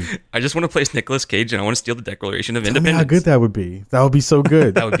would be. I just want to play as Nicolas Cage and I want to steal the Declaration of Independence. Tell me how good that would be. That would be so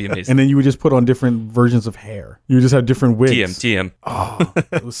good. That would be amazing. And then you would just put on different versions of hair. You would just have different wigs. TM. Oh,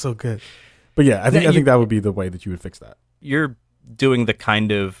 it was so good. But yeah, I think that would be the way that you would fix that. You're doing the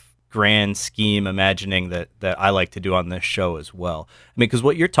kind of grand scheme imagining that I like to do on this show as well. I mean, because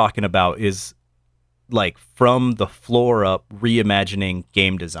what you're talking about is like from the floor up reimagining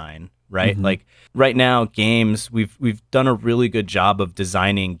game design, right? Mm-hmm. Like right now, games, we've done a really good job of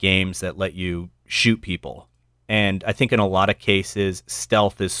designing games that let you shoot people. And I think in a lot of cases,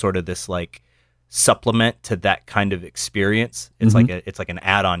 stealth is sort of this like supplement to that kind of experience. It's it's like an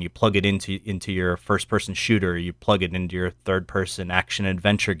add-on. You plug it into your first-person shooter, you plug it into your third-person action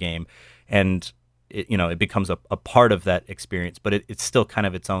adventure game, and it becomes a part of that experience. But it's still kind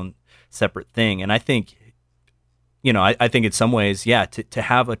of its own separate thing. And I think, I think in some ways, yeah, to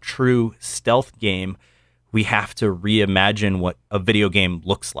have a true stealth game, we have to reimagine what a video game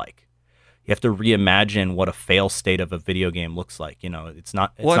looks like. You have to reimagine what a fail state of a video game looks like. It's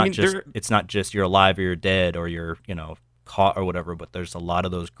not just you're alive or you're dead or you're, caught or whatever, but there's a lot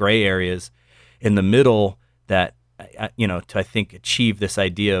of those gray areas in the middle that, to, I think, achieve this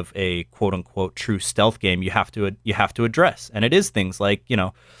idea of a quote unquote true stealth game, you have to address. And it is things like,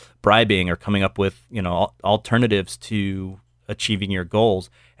 bribing or coming up with, alternatives to achieving your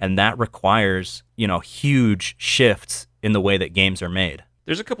goals. And that requires, huge shifts in the way that games are made.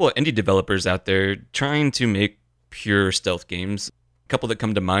 There's a couple of indie developers out there trying to make pure stealth games. A couple that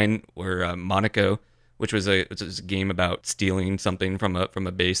come to mind were Monaco, which was a game about stealing something from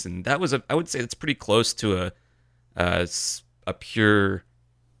a base, and that was I would say it's pretty close to a pure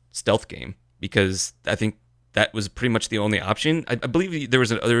stealth game, because I think that was pretty much the only option. I believe there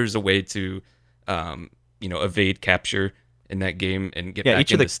was a way to evade capture in that game and get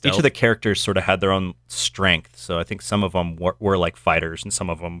back into stealth. Each of the characters sort of had their own strength. So I think some of them were like fighters, and some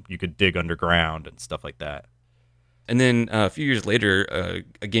of them you could dig underground and stuff like that. And then a few years later,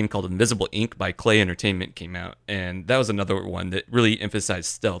 a game called Invisible, Inc. by Klei Entertainment came out, and that was another one that really emphasized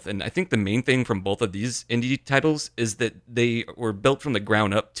stealth. And I think the main thing from both of these indie titles is that they were built from the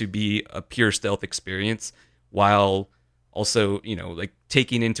ground up to be a pure stealth experience, while also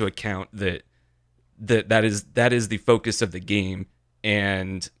taking into account that is the focus of the game,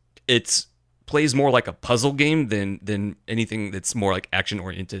 and it plays more like a puzzle game than anything that's more like action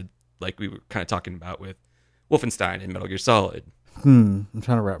oriented, like we were kind of talking about with Wolfenstein and Metal Gear Solid. I'm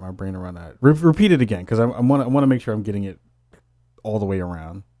trying to wrap my brain around that. Repeat it again, because I want to make sure I'm getting it all the way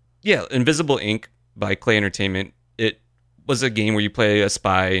around. Yeah, Invisible, Inc. by Klei Entertainment. It was a game where you play a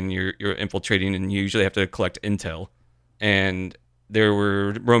spy and you're infiltrating, and you usually have to collect intel. And there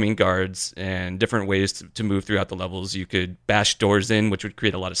were roaming guards and different ways to move throughout the levels. You could bash doors in, which would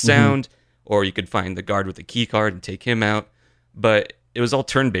create a lot of sound, or you could find the guard with the key card and take him out. But it was all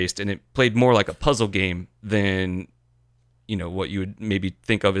turn-based, and it played more like a puzzle game than, what you would maybe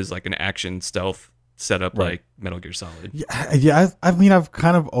think of as like an action stealth setup, right, like Metal Gear Solid. Yeah. I mean, I've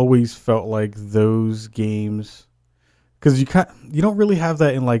kind of always felt like those games, because you don't really have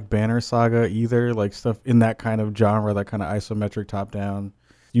that in like Banner Saga either, like stuff in that kind of genre, that kind of isometric top-down.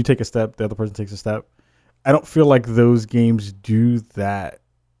 You take a step, the other person takes a step. I don't feel like those games do that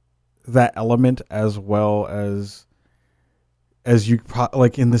element as well as you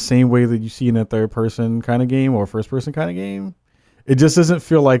like in the same way that you see in a third-person kind of game or first-person kind of game. It just doesn't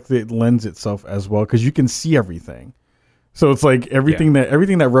feel like it lends itself as well, because you can see everything. So it's like everything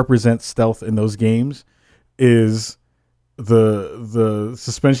that represents stealth in those games is the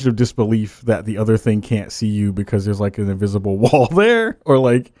suspension of disbelief that the other thing can't see you because there's like an invisible wall there, or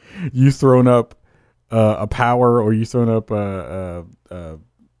like you thrown up a power, or you thrown up a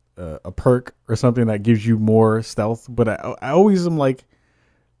perk or something that gives you more stealth. But I always am like,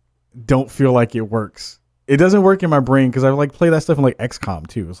 don't feel like it works. It doesn't work in my brain because I like play that stuff in like XCOM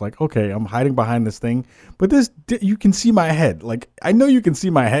too. It's like, okay, I'm hiding behind this thing, but you can see my head. Like, I know you can see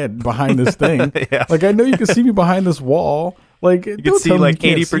my head behind this thing. Yeah. Like, I know you can see me behind this wall. Like, You can see like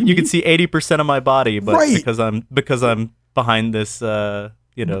 80%. You can see 80% of my body, but Right. because I'm behind this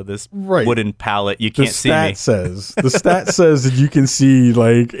this Right. wooden pallet, you The can't see me. stat says that you can see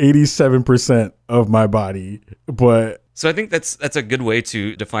like 87% of my body, but So I think that's a good way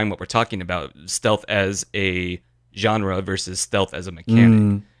to define what we're talking about: stealth as a genre versus stealth as a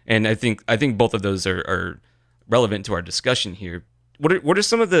mechanic. And I think both of those are relevant to our discussion here. What are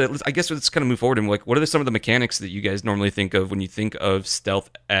some of the? I guess let's kind of move forward and like, what are some of the mechanics that you guys normally think of when you think of stealth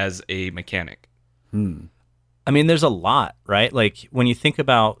as a mechanic? I mean, there's a lot, right? Like when you think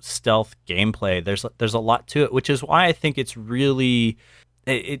about stealth gameplay, there's a lot to it, which is why I think it's really,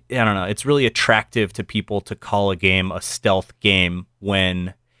 I don't know, it's really attractive to people to call a game a stealth game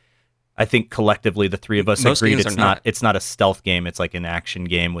when I think collectively the three of us Most agreed games are it's not a stealth game. It's like an action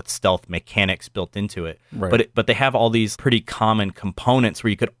game with stealth mechanics built into it. Right. But they have all these pretty common components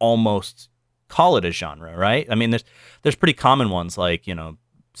where you could almost call it a genre, right? I mean, there's pretty common ones like,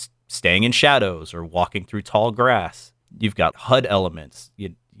 staying in shadows or walking through tall grass. You've got HUD elements.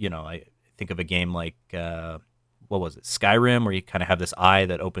 I think of a game like what was it, Skyrim, where you kind of have this eye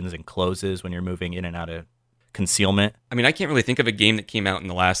that opens and closes when you're moving in and out of concealment. I mean, I can't really think of a game that came out in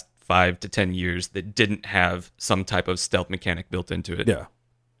the last 5 to 10 years that didn't have some type of stealth mechanic built into it.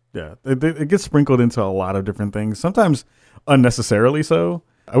 yeah. It gets sprinkled into a lot of different things, sometimes unnecessarily so.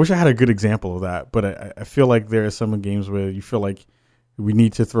 I wish I had a good example of that, but I feel like there are some games where you feel like we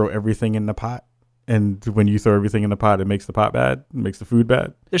need to throw everything in the pot. And when you throw everything in the pot, it makes the pot bad, it makes the food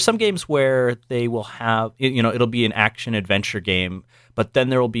bad. There's some games where they will have, it'll be an action adventure game, but then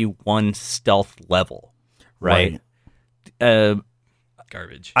there will be one stealth level, right?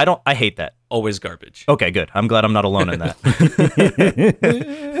 Garbage. I hate that. Always garbage. Okay, good. I'm glad I'm not alone in that.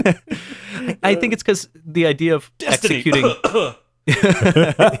 I think it's because the idea of executing.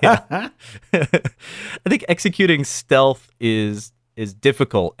 Yeah. I think executing stealth is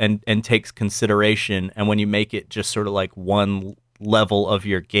difficult and takes consideration. And when you make it just sort of like one level of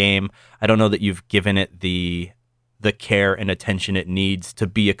your game, I don't know that you've given it the care and attention it needs to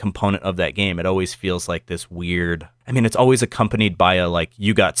be a component of that game. It always feels like this weird. I mean, it's always accompanied by a like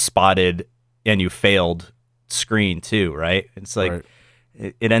you got spotted and you failed screen too, right? It's like. Right.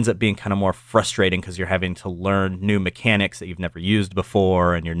 It ends up being kind of more frustrating because you're having to learn new mechanics that you've never used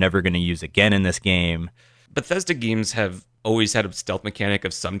before and you're never going to use again in this game. Bethesda games have always had a stealth mechanic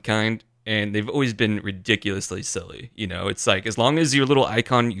of some kind, and they've always been ridiculously silly. It's like, as long as your little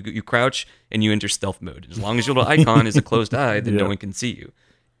icon, you crouch and you enter stealth mode. As long as your little icon is a closed eye, then no one can see you.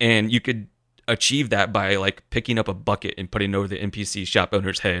 And you could achieve that by like picking up a bucket and putting it over the NPC shop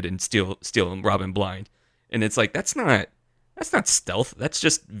owner's head and steal and rob him blind. And it's like, that's not stealth. That's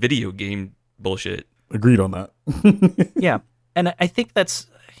just video game bullshit. Agreed on that. Yeah. And I think that's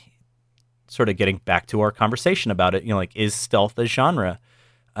sort of getting back to our conversation about it. Like, is stealth a genre?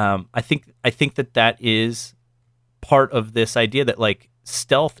 I think that is part of this idea that like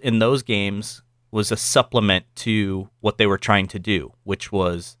stealth in those games was a supplement to what they were trying to do, which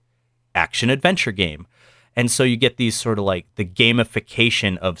was action adventure game. And so you get these sort of like the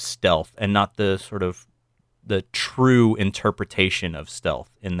gamification of stealth and not the sort of the true interpretation of stealth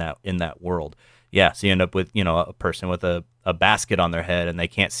in that world. Yeah, so you end up with, a person with a basket on their head and they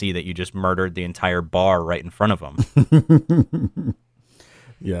can't see that you just murdered the entire bar right in front of them.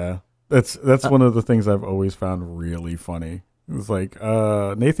 Yeah. That's one of the things I've always found really funny. It's like,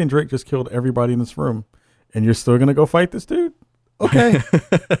 Nathan Drake just killed everybody in this room and you're still going to go fight this dude? Okay.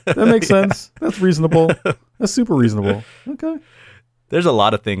 That makes sense. That's reasonable. That's super reasonable. Okay. There's a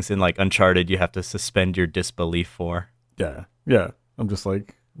lot of things in like Uncharted you have to suspend your disbelief for. Yeah. Yeah. I'm just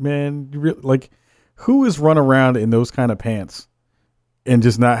like, man, who is run around in those kind of pants and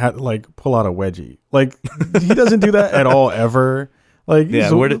just not have like pull out a wedgie? Like he doesn't do that at all ever. Like, yeah,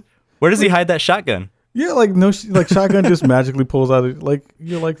 so, where does he hide that shotgun? Yeah, like no, like shotgun just magically pulls out. Like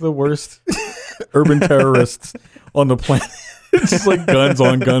you're like the worst urban terrorists on the planet. It's just like guns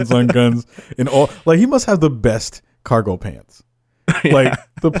on guns on guns and all. Like he must have the best cargo pants. Yeah. Like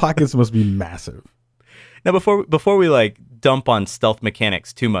the pockets must be massive. Now, before we like dump on stealth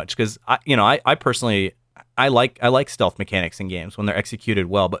mechanics too much, because I personally I like stealth mechanics in games when they're executed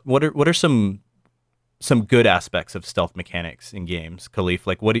well. But what are some some good aspects of stealth mechanics in games, Khalif?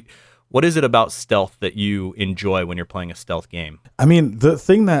 Like, what is it about stealth that you enjoy when you're playing a stealth game? I mean, the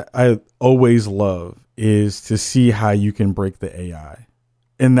thing that I always love is to see how you can break the AI.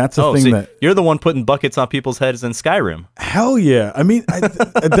 And that's a thing that you're the one putting buckets on people's heads in Skyrim. Hell yeah! I mean,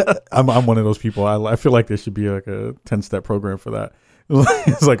 I'm one of those people. I feel like there should be like a 10-step program for that.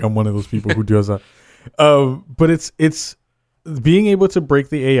 It's like I'm one of those people who does that. But it's being able to break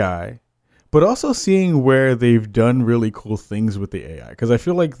the AI, but also seeing where they've done really cool things with the AI. Because I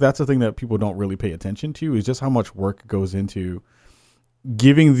feel like that's the thing that people don't really pay attention to, is just how much work goes into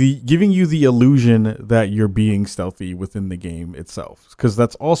giving you the illusion that you're being stealthy within the game itself. Because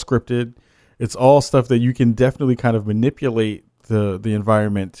that's all scripted. It's all stuff that you can definitely kind of manipulate the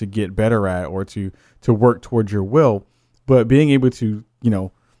environment to get better at, or to work towards your will. But being able to,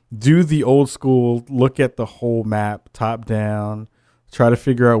 do the old school, look at the whole map top down, try to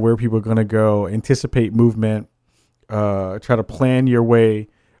figure out where people are going to go, anticipate movement, try to plan your way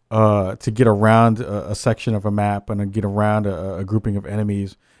to get around a section of a map and get around a grouping of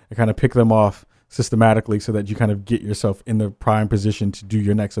enemies and kind of pick them off systematically so that you kind of get yourself in the prime position to do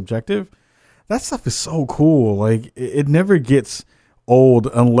your next objective. That stuff is so cool. Like, it never gets old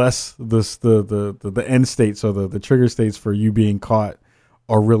unless the end states or the trigger states for you being caught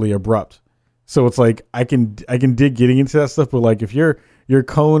are really abrupt. So it's like I can dig getting into that stuff, but like if your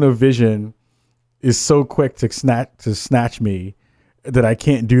cone of vision is so quick to snatch me that I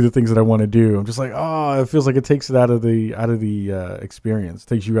can't do the things that I want to do, I'm just like, it feels like it takes it out of the experience,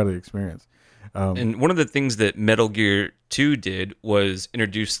 takes you out of the experience. And one of the things that Metal Gear 2 did was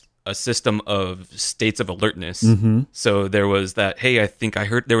introduce a system of states of alertness. Mm-hmm. So there was that, hey, I think I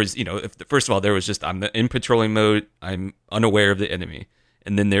heard, there was, first of all, there was just, I'm in patrolling mode, I'm unaware of the enemy.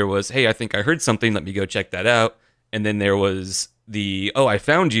 And then there was, hey, I think I heard something, let me go check that out. And then there was I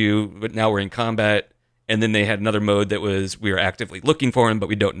found you, but now we're in combat. And then they had another mode that was, we are actively looking for him, but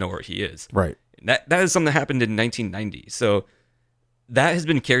we don't know where he is. Right. And that is something that happened in 1990. So that has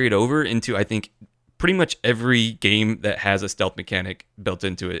been carried over into, I think, pretty much every game that has a stealth mechanic built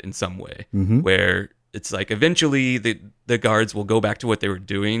into it in some way, mm-hmm. where it's like eventually the guards will go back to what they were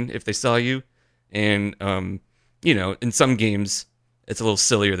doing if they saw you. And, in some games, it's a little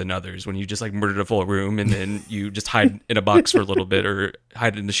sillier than others when you just like murdered a full room and then you just hide in a box for a little bit or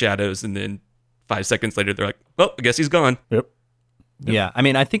hide in the shadows. And then 5 seconds later, they're like, well, I guess he's gone. Yep. Yeah. I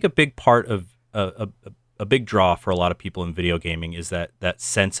mean, I think a big part of a big draw for a lot of people in video gaming is that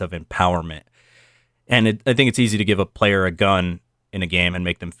sense of empowerment. And I think it's easy to give a player a gun in a game and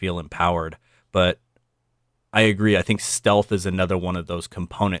make them feel empowered. But I agree. I think stealth is another one of those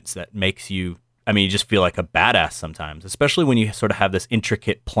components that makes you, you just feel like a badass sometimes, especially when you sort of have this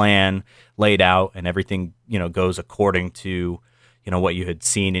intricate plan laid out and everything, goes according to, what you had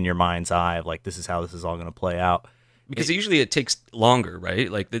seen in your mind's eye of like, this is how this is all going to play out. Because usually it takes longer, right?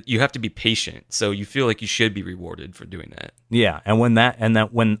 Like you have to be patient. So you feel like you should be rewarded for doing that. Yeah. And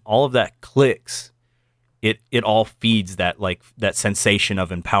when all of that clicks, it all feeds that sensation of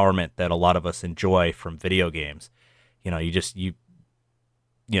empowerment that a lot of us enjoy from video games. You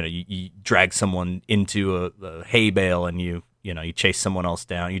drag someone into a hay bale and you chase someone else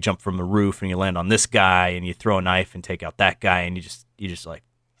down. You jump from the roof and you land on this guy and you throw a knife and take out that guy and you just like,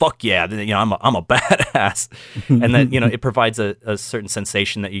 fuck yeah, I'm a badass. And that, it provides a certain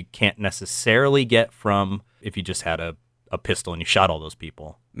sensation that you can't necessarily get from if you just had a pistol and you shot all those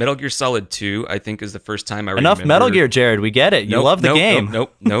people. Metal Gear Solid 2, I think, is the first time I remember. Enough Metal Gear, Jared. We get it. You love the game.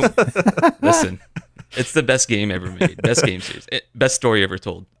 Nope. Listen, it's the best game ever made. Best game series. Best story ever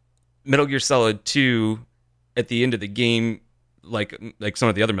told. Metal Gear Solid 2, at the end of the game, like some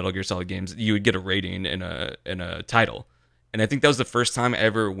of the other Metal Gear Solid games, you would get a rating and a title. And I think that was the first time I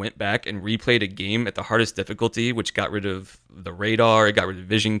ever went back and replayed a game at the hardest difficulty, which got rid of the radar, it got rid of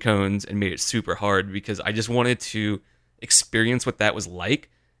vision cones, and made it super hard because I just wanted to experience what that was like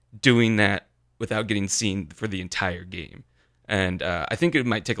doing that without getting seen for the entire game. And I think it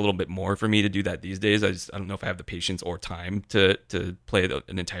might take a little bit more for me to do that these days. I don't know if I have the patience or time to play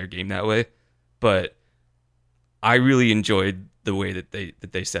an entire game that way. But I really enjoyed the way that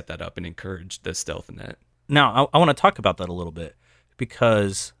they set that up and encouraged the stealth in that. Now, I want to talk about that a little bit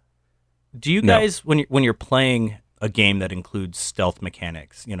because do you guys, when you're playing a game that includes stealth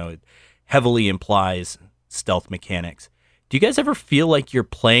mechanics, it heavily implies stealth mechanics, do you guys ever feel like you're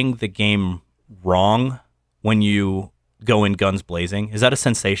playing the game wrong when you go in guns blazing? Is that a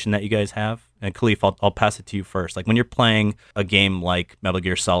sensation that you guys have? And Khalif, I'll pass it to you first. Like when you're playing a game like Metal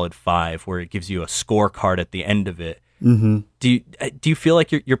Gear Solid 5, where it gives you a scorecard at the end of it, mm-hmm. do you feel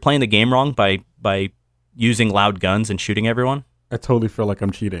like you're playing the game wrong by using loud guns and shooting everyone? I totally feel like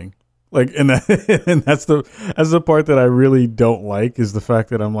I'm cheating. Like, and and that's the part that I really don't like, is the fact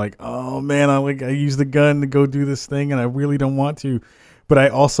that I'm like, oh man, I use the gun to go do this thing, and I really don't want to, but I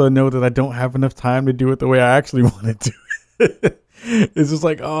also know that I don't have enough time to do it the way I actually want to do it. It's just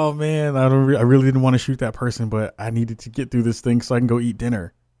like, oh man, I really didn't want to shoot that person, but I needed to get through this thing so I can go eat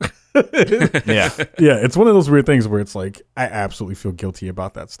dinner. Yeah. Yeah, it's one of those weird things where it's like, I absolutely feel guilty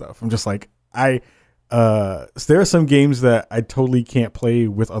about that stuff. I'm just like, there are some games that I totally can't play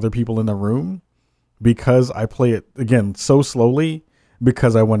with other people in the room, because I play it again so slowly,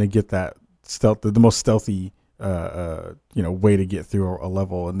 because I want to get that stealth, the most stealthy, way to get through a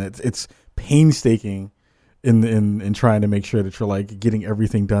level, and it's painstaking in trying to make sure that you're like getting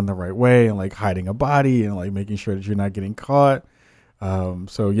everything done the right way, and like hiding a body, and like making sure that you're not getting caught.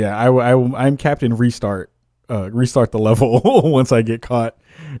 So yeah, I'm Captain Restart the level once I get caught,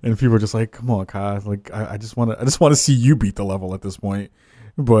 and people are just like, come on, Kai, like I just want to see you beat the level at this point.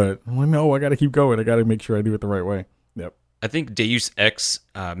 But I'm like, no, I got to keep going. I got to make sure I do it the right way. Yep. I think Deus Ex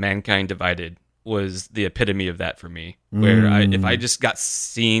Mankind Divided was the epitome of that for me, where if I just got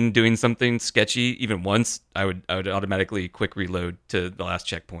seen doing something sketchy even once, I would automatically quick reload to the last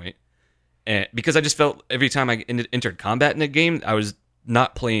checkpoint. And because I just felt every time I entered combat in a game, I was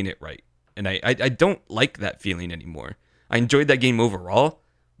not playing it right. And I don't like that feeling anymore. I enjoyed that game overall,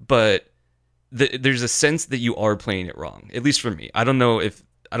 but there's a sense that you are playing it wrong, at least for me. I don't know if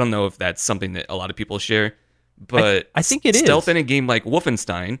that's something that a lot of people share, but I think it is. Stealth in a game like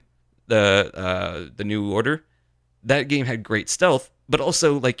Wolfenstein, the New Order, that game had great stealth, but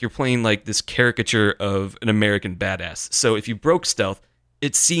also like you're playing like this caricature of an American badass. So if you broke stealth,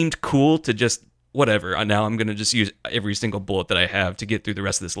 it seemed cool to just whatever. Now I'm going to just use every single bullet that I have to get through the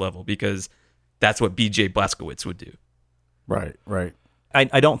rest of this level, because that's what BJ Blazkowicz would do. Right.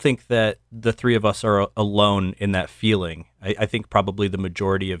 I don't think that the three of us are alone in that feeling. I think probably the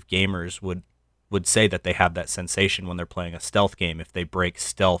majority of gamers would say that they have that sensation when they're playing a stealth game. If they break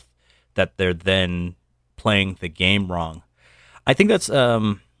stealth, that they're then playing the game wrong. I think that's...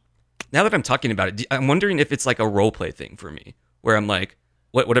 Now that I'm talking about it, I'm wondering if it's like a roleplay thing for me, where I'm like,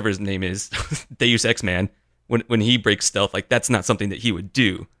 whatever his name is, Deus Ex Man, when he breaks stealth, like that's not something that he would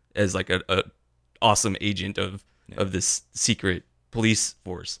do as like a awesome agent of this secret police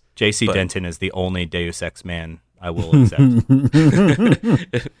force. J.C. Denton is the only Deus Ex Man I will accept.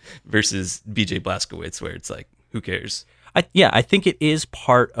 Versus BJ Blazkowicz, where it's like, who cares? I think it is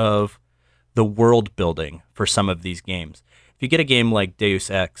part of the world building for some of these games. If you get a game like Deus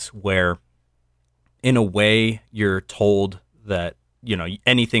Ex, where in a way you're told that, you know,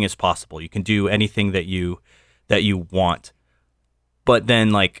 anything is possible, you can do anything that you want, but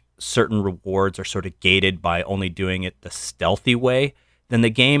then like certain rewards are sort of gated by only doing it the stealthy way, then the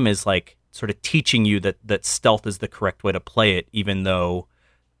game is like sort of teaching you that stealth is the correct way to play it, even though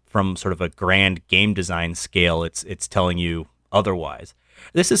from sort of a grand game design scale, it's telling you otherwise.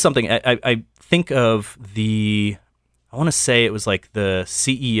 This is something I think of I want to say it was like the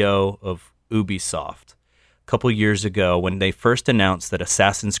CEO of Ubisoft a couple years ago when they first announced that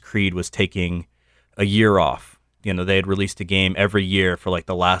Assassin's Creed was taking a year off. You know, they had released a game every year for like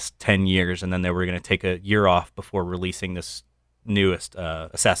the last 10 years, and then they were going to take a year off before releasing this newest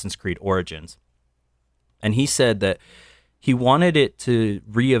Assassin's Creed Origins. And he said that he wanted to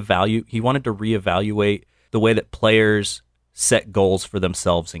reevaluate the way that players set goals for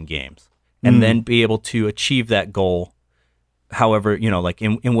themselves in games, and then be able to achieve that goal however, you know, like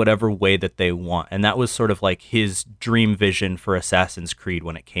in whatever way that they want. And that was sort of like his dream vision for Assassin's Creed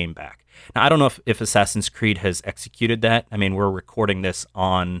when it came back. Now, I don't know if Assassin's Creed has executed that. I mean, we're recording this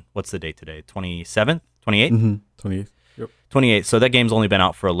on, what's the date today? 27th? 28th? Mm-hmm. 28th. Yep. 28th. So that game's only been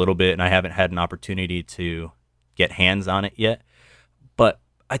out for a little bit, and I haven't had an opportunity to get hands on it yet. But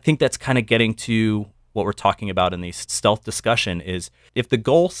I think that's kind of getting to what we're talking about in the stealth discussion is if the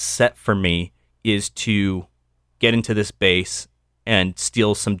goal set for me is to get into this base and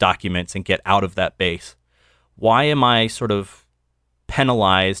steal some documents and get out of that base, why am I sort of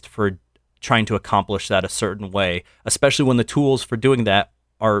penalized for trying to accomplish that a certain way, especially when the tools for doing that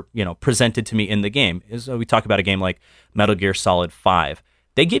are, you know, presented to me in the game? We talk about a game like Metal Gear Solid 5.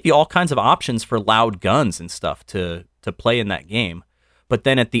 They give you all kinds of options for loud guns and stuff to play in that game. But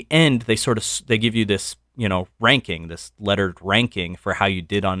then at the end, they give you this, you know, ranking, this lettered ranking for how you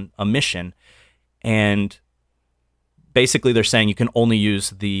did on a mission. And basically they're saying you can only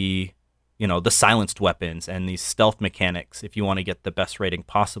use the silenced weapons and these stealth mechanics if you want to get the best rating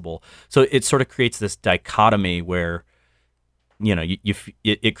possible. So it sort of creates this dichotomy where, you know,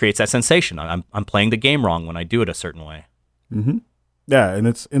 it creates that sensation. I'm playing the game wrong when I do it a certain way. Mm-hmm. Yeah, and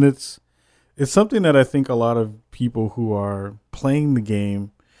it's something that I think a lot of people who are playing the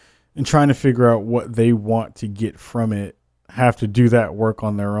game and trying to figure out what they want to get from it have to do that work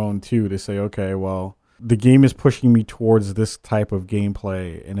on their own too, to say, okay, well, the game is pushing me towards this type of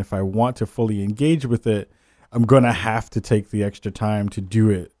gameplay, and if I want to fully engage with it, I'm going to have to take the extra time to do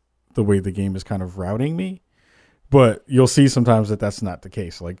it the way the game is kind of routing me. But you'll see sometimes that that's not the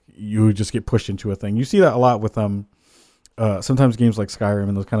case. Like, you just get pushed into a thing. You see that a lot with sometimes games like Skyrim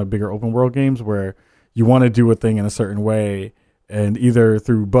and those kind of bigger open world games where you want to do a thing in a certain way, and either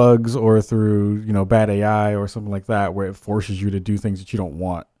through bugs or through, bad AI or something like that, where it forces you to do things that you don't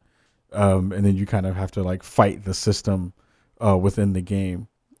want. And then you kind of have to like fight the system within the game.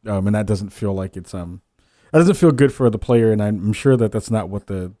 And that doesn't feel like that doesn't feel good for the player. And I'm sure that that's not what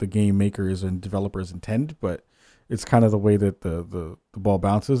the game makers and developers intend, but it's kind of the way that the ball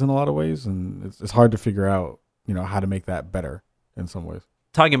bounces in a lot of ways. And it's hard to figure out, how to make that better in some ways.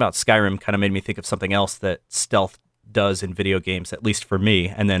 Talking about Skyrim kind of made me think of something else that stealth does in video games, at least for me,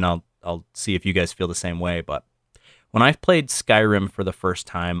 and then I'll see if you guys feel the same way. But when I played Skyrim for the first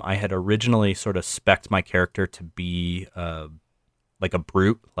time, I had originally sort of spec'd my character to be like a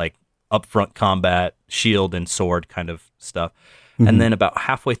brute, like upfront combat, shield and sword kind of stuff. Mm-hmm. And then about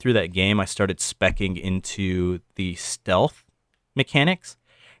halfway through that game, I started spec'ing into the stealth mechanics.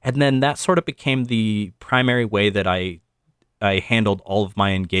 And then that sort of became the primary way that I handled all of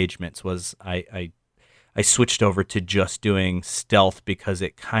my engagements. Was I switched over to just doing stealth because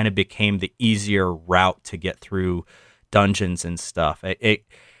it kind of became the easier route to get through dungeons and stuff. It's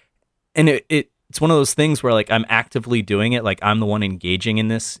one of those things where like I'm actively doing it, like I'm the one engaging in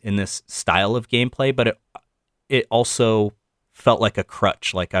this style of gameplay, but it also felt like a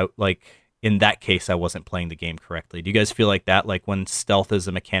crutch. Like in that case, I wasn't playing the game correctly. Do you guys feel like that? Like when stealth is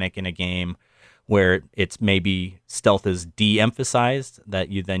a mechanic in a game where it's maybe stealth is de-emphasized, that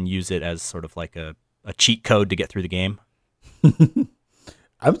you then use it as sort of like a cheat code to get through the game?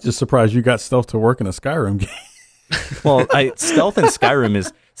 I was just surprised you got stealth to work in a Skyrim game. Well, stealth in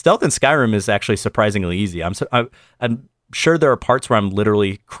Skyrim is actually surprisingly easy. I'm sure there are parts where I'm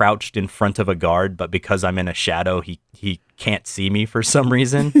literally crouched in front of a guard, but because I'm in a shadow, he can't see me for some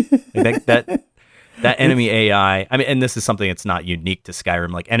reason. I think that enemy AI. I mean, and this is something that's not unique to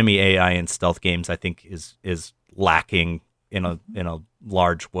Skyrim. Like enemy AI in stealth games, I think is lacking in a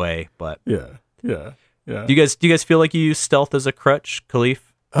large way. But yeah. Do you guys feel like you use stealth as a crutch, Khalif?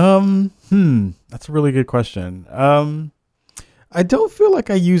 That's a really good question. I don't feel like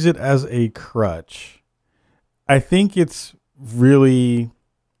I use it as a crutch. I think it's really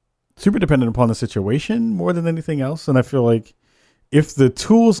super dependent upon the situation more than anything else. And I feel like if the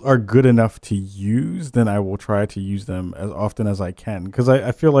tools are good enough to use, then I will try to use them as often as I can. Because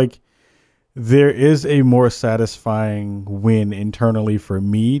I feel like there is a more satisfying win internally for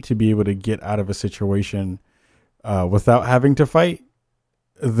me to be able to get out of a situation without having to fight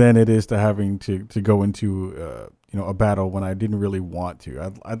than it is to having to go into a battle when I didn't really want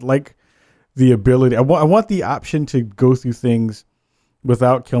to. I'd like the ability. I want the option to go through things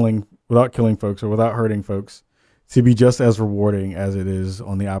without killing folks or without hurting folks, to be just as rewarding as it is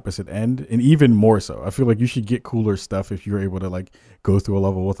on the opposite end, and even more so. I feel like you should get cooler stuff if you're able to like go through a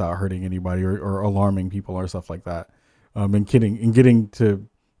level without hurting anybody or alarming people or stuff like that. And getting to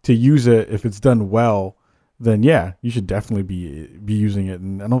use it, if it's done well, then yeah, you should definitely be using it.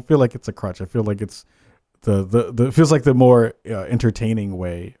 And I don't feel like it's a crutch. I feel like it's it feels like the more entertaining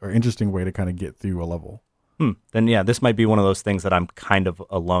way or interesting way to kind of get through a level. Then yeah, this might be one of those things that I'm kind of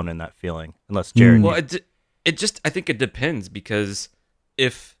alone in that feeling. Unless Jared. Well, I think it depends, because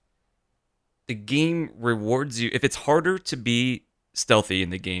if the game rewards you, if it's harder to be stealthy in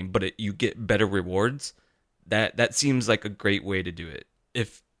the game, but you get better rewards, that seems like a great way to do it.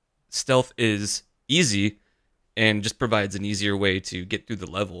 If stealth is easy and just provides an easier way to get through the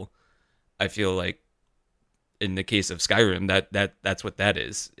level, I feel like in the case of Skyrim, that's what that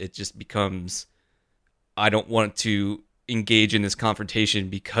is. It just becomes, I don't want to engage in this confrontation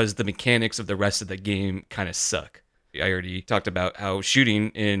because the mechanics of the rest of the game kind of suck. I already talked about how shooting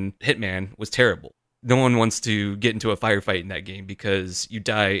in Hitman was terrible. No one wants to get into a firefight in that game because you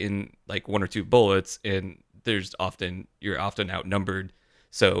die in like one or two bullets, and you're often outnumbered.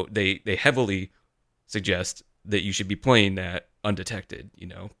 So they heavily suggest that you should be playing that undetected,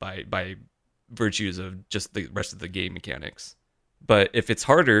 by virtues of just the rest of the game mechanics. But if it's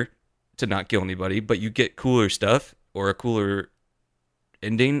harder to not kill anybody, but you get cooler stuff or a cooler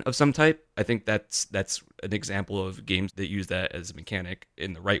ending of some type, I think that's an example of games that use that as a mechanic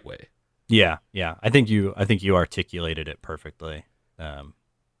in the right way. Yeah. I think you articulated it perfectly.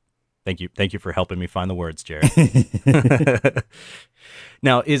 Thank you for helping me find the words, Jared.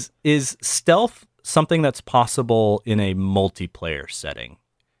 Now, is stealth something that's possible in a multiplayer setting?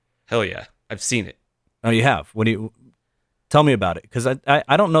 Hell yeah, I've seen it. Oh, you have. What do you tell me about it? Because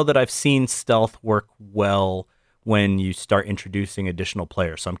I don't know that I've seen stealth work well when you start introducing additional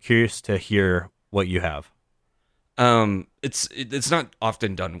players. So I'm curious to hear what you have. It's not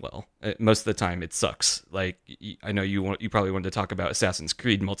often done well. Most of the time, it sucks. Like I know you probably wanted to talk about Assassin's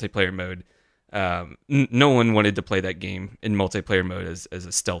Creed multiplayer mode. No one wanted to play that game in multiplayer mode as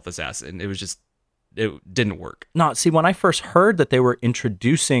a stealth assassin. It didn't work. No, see, when I first heard that they were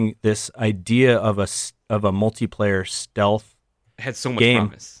introducing this idea of a multiplayer stealth It had so much game,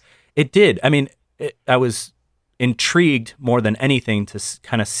 promise. it did. I mean, I was intrigued more than anything to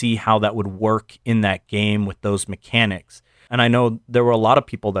kind of see how that would work in that game with those mechanics. And I know there were a lot of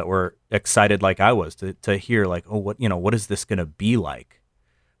people that were excited, like I was, to hear like, oh, what is this going to be like?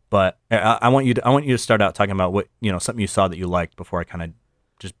 But I want you to start out talking about what something you saw that you liked before I kind of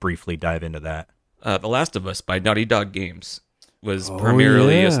just briefly dive into that. The Last of Us by Naughty Dog Games was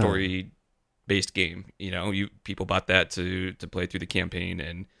primarily yeah. a story-based game. People bought that to play through the campaign,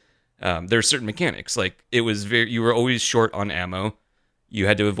 and there are certain mechanics. Like you were always short on ammo. You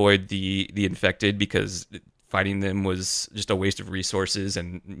had to avoid the infected because fighting them was just a waste of resources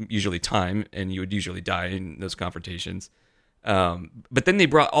and usually time, and you would usually die in those confrontations. But then they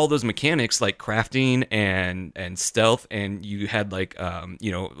brought all those mechanics like crafting and stealth, and you had like a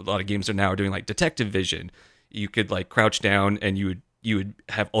lot of games are now doing like detective vision. You could like crouch down and you would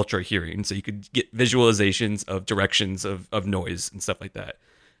have ultra hearing, so you could get visualizations of directions of noise and stuff like that.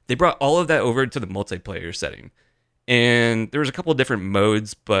 They brought all of that over to the multiplayer setting, and there was a couple of different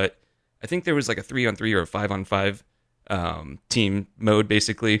modes, but I think there was like a 3-on-3 or a 5-on-5 team mode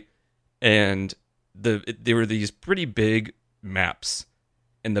basically, and there were these pretty big maps,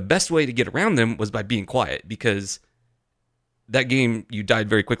 and the best way to get around them was by being quiet, because that game you died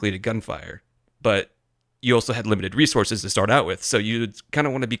very quickly to gunfire, but you also had limited resources to start out with, so you'd kind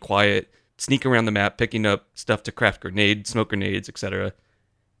of want to be quiet, sneak around the map, picking up stuff to craft grenades, smoke grenades, etc.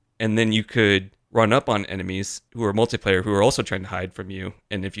 And then you could run up on enemies who are multiplayer who are also trying to hide from you,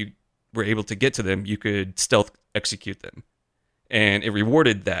 and if you were able to get to them, you could stealth execute them, and it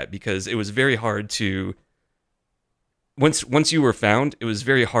rewarded that because it was very hard to once you were found, it was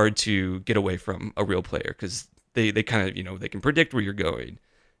very hard to get away from a real player, because they kind of they can predict where you're going,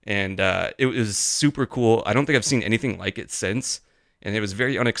 and it was super cool. I don't think I've seen anything like it since, and it was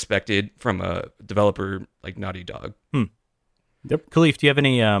very unexpected from a developer like Naughty Dog. Yep. Khalif, do you have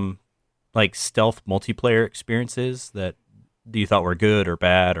any like stealth multiplayer experiences that you thought were good or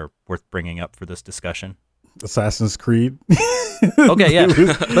bad or worth bringing up for this discussion? Assassin's Creed. Okay, yeah.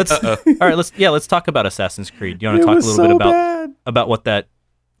 Let's talk about Assassin's Creed. You want to talk a little bit about what that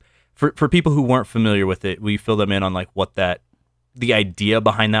for people who weren't familiar with it, will you fill them in on like what the idea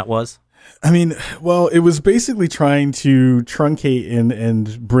behind that was? I mean, well, it was basically trying to truncate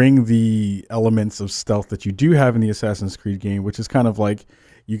and bring the elements of stealth that you do have in the Assassin's Creed game, which is kind of like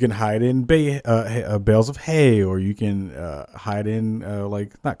you can hide in bales of hay, or you can hide in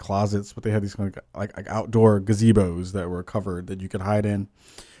like not closets, but they had these kind of like outdoor gazebos that were covered that you could hide in,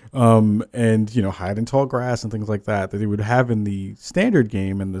 and hide in tall grass and things like that they would have in the standard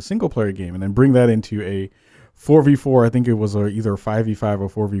game and the single player game, and then bring that into a 4v4. I think it was either a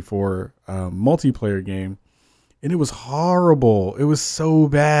 5v5 or 4v4 multiplayer game, and it was horrible. It was so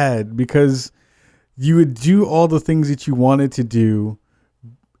bad because you would do all the things that you wanted to do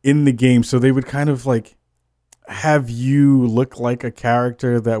in the game, so they would kind of like have you look like a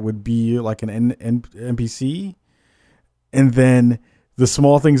character that would be like an NPC, and then the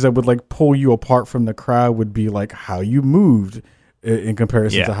small things that would like pull you apart from the crowd would be like how you moved in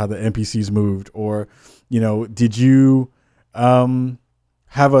comparison to how the NPCs moved, or did you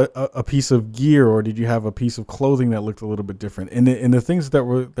have a piece of gear, or did you have a piece of clothing that looked a little bit different, and the things that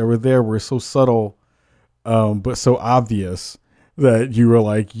were there were so subtle but so obvious that you were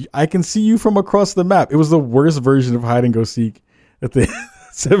like, I can see you from across the map. It was the worst version of hide and go seek that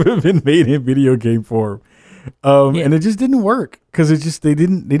that's ever been made in video game form. And it just didn't work because they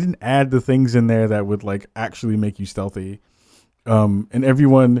didn't add the things in there that would like actually make you stealthy. And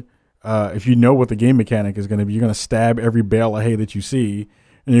everyone, if you know what the game mechanic is going to be, you're going to stab every bale of hay that you see,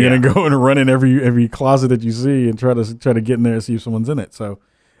 and you're going to go and run in every closet that you see and try to get in there and see if someone's in it. So,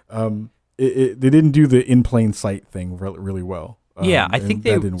 they didn't do the in plain sight thing really well. I think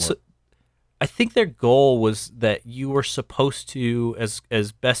that didn't work. I think their goal was that you were supposed to,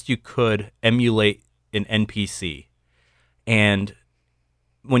 as best you could, emulate an NPC. And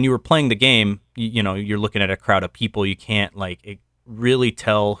when you were playing the game, you're looking at a crowd of people. You can't like really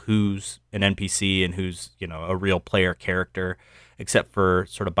tell who's an NPC and who's a real player character, except for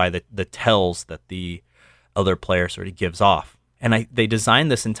sort of by the tells that the other player sort of gives off. And they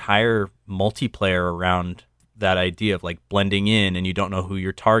designed this entire multiplayer around that idea of like blending in, and you don't know who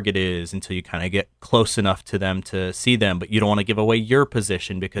your target is until you kind of get close enough to them to see them, but you don't want to give away your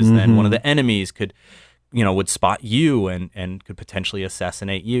position because then one of the enemies could, would spot you and could potentially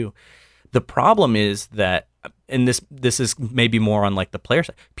assassinate you. The problem is that, and this is maybe more on like the player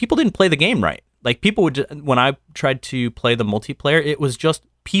side, people didn't play the game right. Like people would, when I tried to play the multiplayer, it was just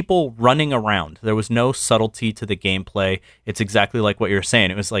people running around. There was no subtlety to the gameplay. It's exactly like what you're saying.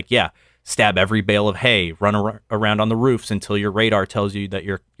 It was like, stab every bale of hay, run around on the roofs until your radar tells you that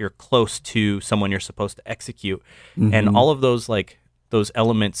you're close to someone you're supposed to execute. And all of those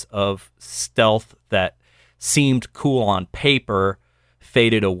elements of stealth that seemed cool on paper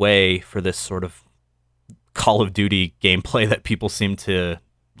faded away for this sort of Call of Duty gameplay that people seem to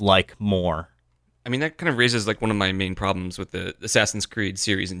like more. I mean, that kind of raises like one of my main problems with the Assassin's Creed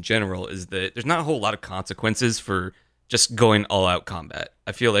series in general is that there's not a whole lot of consequences for just going all out combat.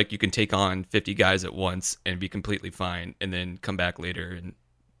 I feel like you can take on 50 guys at once and be completely fine, and then come back later and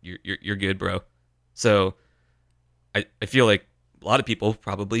you're good, bro. So I feel like a lot of people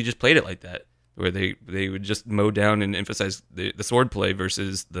probably just played it like that, where they would just mow down and emphasize the sword play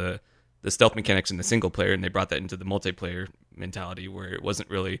versus the stealth mechanics in the single player, and they brought that into the multiplayer mentality where it wasn't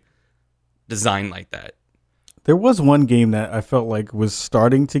really designed like that. There was one game that I felt like was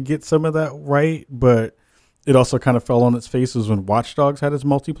starting to get some of that right, but it also kind of fell on its face was when Watch Dogs had its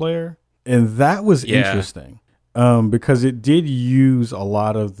multiplayer. And that was interesting because it did use a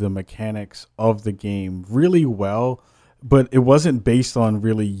lot of the mechanics of the game really well, but it wasn't based on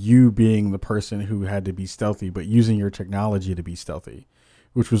really you being the person who had to be stealthy, but using your technology to be stealthy,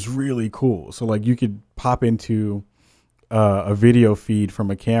 which was really cool. So like you could pop into a video feed from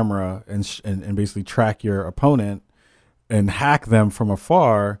a camera and basically track your opponent and hack them from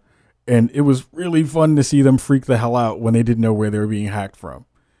afar. And it was really fun to see them freak the hell out when they didn't know where they were being hacked from.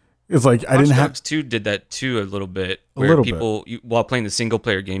 It's like Watch Dogs 2 did that too a little bit. Where people, while playing the single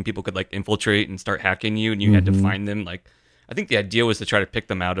player game, people could like infiltrate and start hacking you, and you had to find them. Like, I think the idea was to try to pick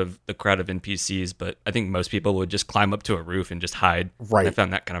them out of the crowd of NPCs, but I think most people would just climb up to a roof and just hide. Right. I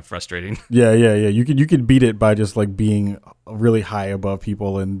found that kind of frustrating. Yeah. You could beat it by just like being really high above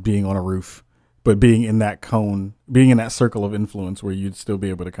people and being on a roof, but being in that cone, being in that circle of influence where you'd still be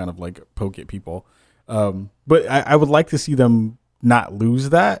able to kind of like poke at people. But I would like to see them not lose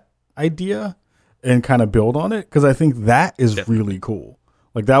that idea and kind of build on it, because I think that is really cool.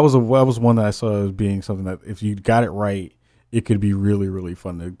 Like that was one that I saw as being something that if you got it right, it could be really, really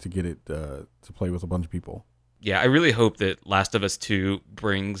fun to get it to play with a bunch of people. Yeah, I really hope that Last of Us 2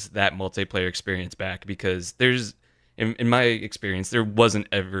 brings that multiplayer experience back, because there's, in my experience, there wasn't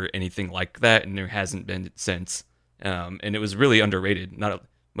ever anything like that, and there hasn't been since. And it was really underrated.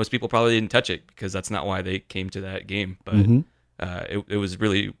 Most people probably didn't touch it because that's not why they came to that game. But it was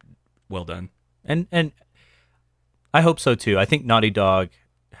really well done. And I hope so too. I think Naughty Dog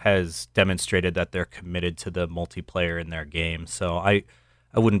has demonstrated that they're committed to the multiplayer in their game. So I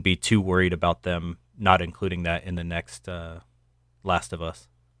wouldn't be too worried about them not including that in the next Last of Us.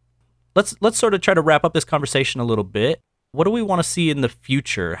 Let's sort of try to wrap up this conversation a little bit. What do we want to see in the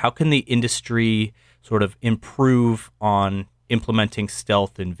future? How can the industry sort of improve on implementing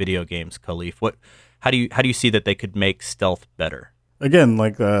stealth in video games, Khalif? How do you see that they could make stealth better? Again,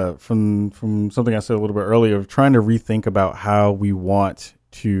 like from something I said a little bit earlier, of trying to rethink about how we want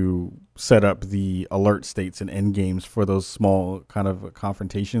to set up the alert states and end games for those small kind of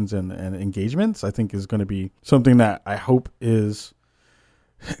confrontations and engagements, I think is going to be something that I hope is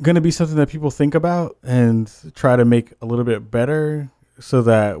going to be something that people think about and try to make a little bit better, so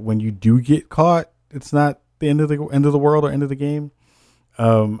that when you do get caught, it's not the end of the world or end of the game.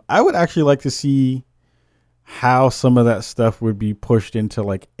 I would actually like to see how some of that stuff would be pushed into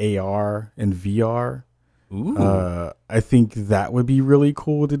like AR and VR. Ooh. I think that would be really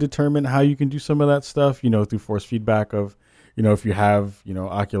cool to determine how you can do some of that stuff, through force feedback of, if you have,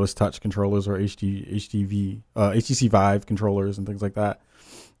 Oculus Touch controllers or HTC Vive controllers and things like that,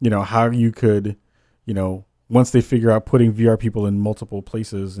 how you could, once they figure out putting VR people in multiple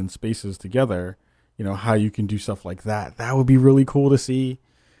places and spaces together, how you can do stuff like that. That would be really cool to see.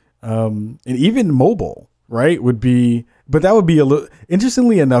 And even mobile, right, would be, but that would be a little,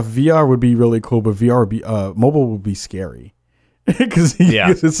 interestingly enough, VR would be really cool, but VR would be, mobile would be scary. Because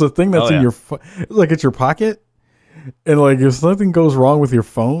it's a thing that's in your, like it's your pocket. And like if something goes wrong with your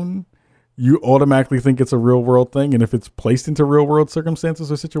phone, you automatically think it's a real world thing. And if it's placed into real world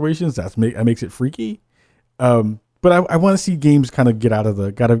circumstances or situations, that makes it freaky. But I want to see games kind of get out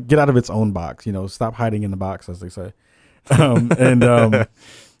of its own box, stop hiding in the box, as they say.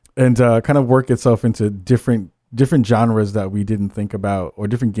 And kind of work itself into different different genres that we didn't think about, or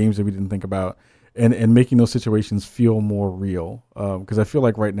different games that we didn't think about, and making those situations feel more real. Because I feel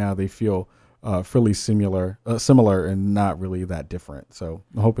like right now they feel fairly similar and not really that different. So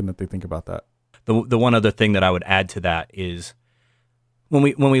I'm hoping that they think about that. The one other thing that I would add to that is when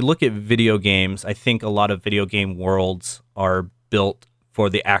we look at video games, I think a lot of video game worlds are built for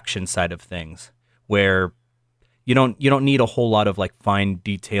the action side of things, where you don't need a whole lot of like fine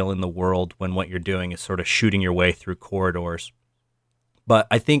detail in the world when what you're doing is sort of shooting your way through corridors. But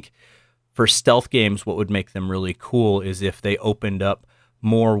I think for stealth games, what would make them really cool is if they opened up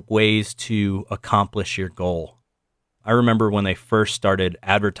more ways to accomplish your goal. I remember when they first started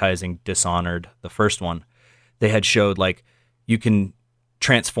advertising Dishonored, the first one, they had showed like you can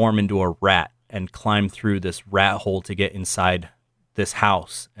transform into a rat and climb through this rat hole to get inside this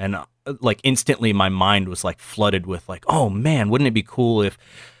house. And like instantly my mind was like flooded with like, oh man, wouldn't it be cool if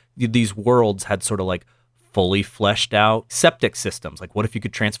these worlds had sort of like fully fleshed out septic systems? Like what if you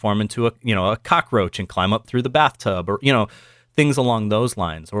could transform into a cockroach and climb up through the bathtub, or things along those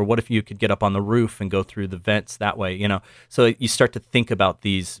lines? Or what if you could get up on the roof and go through the vents that way? So you start to think about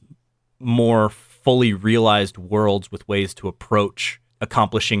these more fully realized worlds with ways to approach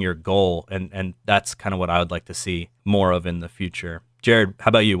accomplishing your goal, and that's kind of what I would like to see more of in the future. Jared, how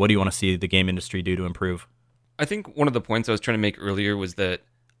about you? What do you want to see the game industry do to improve? I think one of the points I was trying to make earlier was that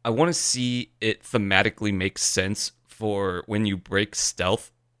I want to see it thematically make sense for when you break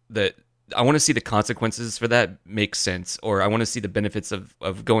stealth. That I want to see the consequences for that make sense, or I want to see the benefits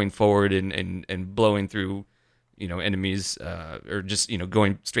of going forward and blowing through enemies, or just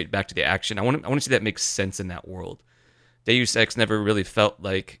going straight back to the action. I want to see that make sense in that world. Deus Ex never really felt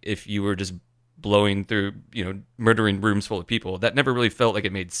like if you were just blowing through, murdering rooms full of people, that never really felt like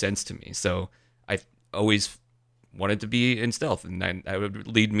it made sense to me. So I always wanted to be in stealth, and that would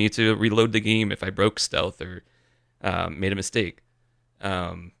lead me to reload the game if I broke stealth or made a mistake.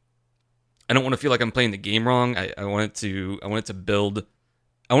 I don't want to feel like I'm playing the game wrong. I want it to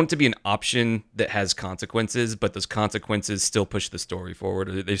be an option that has consequences, but those consequences still push the story forward,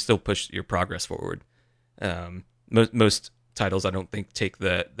 or they still push your progress forward. Most titles, I don't think, take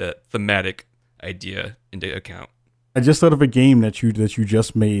the thematic idea into account. I just thought of a game that you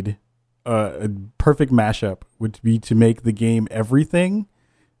just made. A perfect mashup would be to make the game Everything.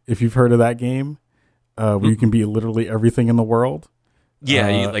 If you've heard of that game, where you can be literally everything in the world.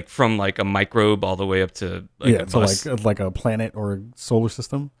 Yeah, like from like a microbe all the way up to a bus. like a planet or a solar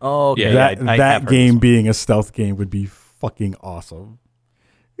system. Oh, okay. Yeah, that game being a stealth game would be fucking awesome.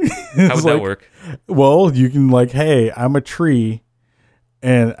 How would that work? Well, you can hey, I'm a tree,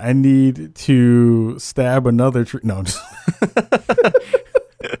 and I need to stab another tree. No,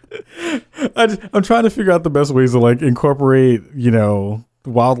 I'm trying to figure out the best ways to incorporate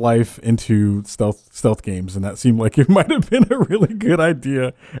wildlife into stealth games, and that seemed like it might have been a really good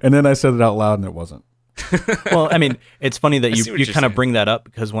idea. And then I said it out loud, and it wasn't. Well, I mean, it's funny that you kind of bring that up,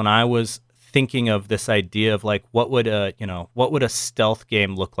 because when I was thinking of this idea of what would a stealth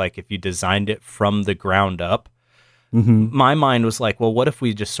game look like if you designed it from the ground up, my mind was like, well, what if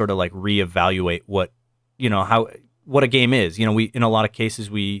we just sort of reevaluate what a game is? We, in a lot of cases,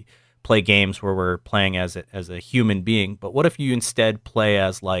 we play games where we're playing as a human being, but what if you instead play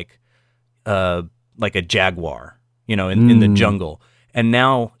as a jaguar, in the jungle, and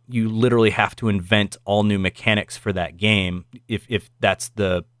now you literally have to invent all new mechanics for that game if that's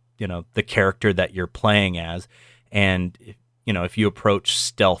the character that you're playing as. And if you approach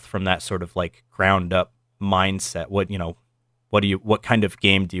stealth from that sort of ground up mindset, what kind of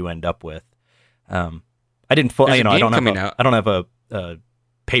game do you end up with? I didn't I don't have a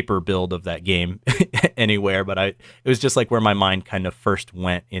paper build of that game anywhere, but it was just where my mind kind of first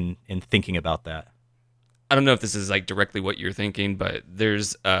went in thinking about that. I don't know if this is directly what you're thinking, but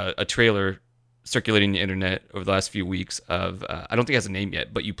there's a trailer circulating the internet over the last few weeks of I don't think it has a name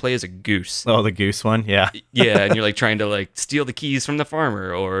yet, but you play as a goose. Oh, the goose one, yeah. Yeah, and you're trying to steal the keys from the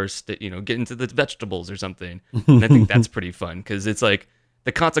farmer, or get into the vegetables or something. And I think that's pretty fun, because it's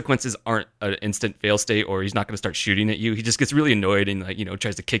the consequences aren't an instant fail state, or he's not going to start shooting at you. He just gets really annoyed and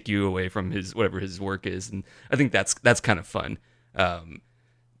tries to kick you away from whatever his work is. And I think that's kind of fun.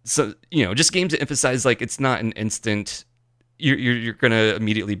 So just games that emphasize it's not an instant. You're going to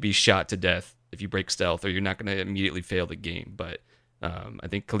immediately be shot to death if you break stealth, or you're not going to immediately fail the game. But I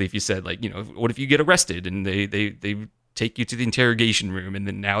think Khalif, you said what if you get arrested and they take you to the interrogation room, and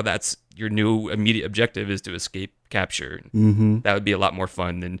then now that's your new immediate objective is to escape capture. That would be a lot more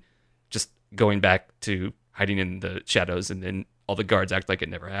fun than just going back to hiding in the shadows and then all the guards act like it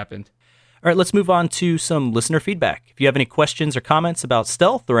never happened. All right, let's move on to some listener feedback. If you have any questions or comments about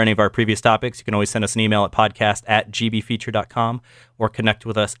Stealth or any of our previous topics, you can always send us an email at podcast@gbfeature.com or connect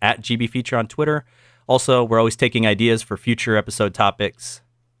with us at gbfeature on Twitter. Also, we're always taking ideas for future episode topics.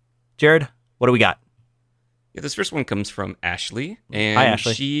 Jared, what do we got? Yeah, this first one comes from Ashley. And Hi,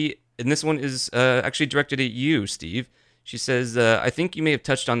 Ashley. And this one is actually directed at you, Steve. She says, I think you may have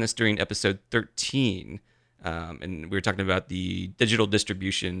touched on this during episode 13. And we were talking about the digital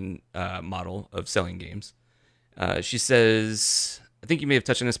distribution model of selling games. She says, I think you may have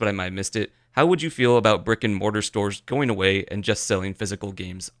touched on this, but I might have missed it. How would you feel about brick and mortar stores going away and just selling physical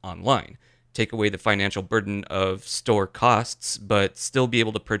games online? Take away the financial burden of store costs, but still be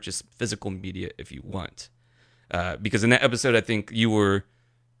able to purchase physical media if you want. Because in that episode, I think you were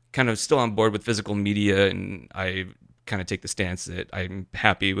kind of still on board with physical media, and I kind of take the stance that I'm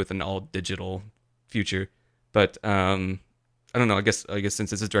happy with an all digital future. But I don't know. I guess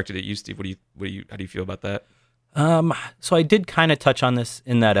since this is directed at you, Steve, how do you feel about that? So I did kind of touch on this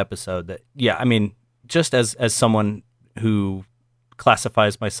in that episode. That I mean, just as someone who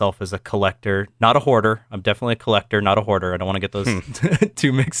classifies myself as a collector, not a hoarder. I'm definitely a collector, not a hoarder. I don't want to get those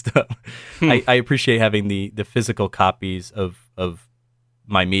too mixed up. I appreciate having the physical copies of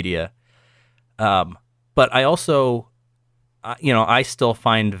my media, but I also, I still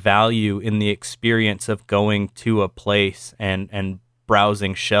find value in the experience of going to a place and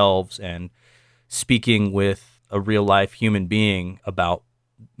browsing shelves and speaking with a real life human being about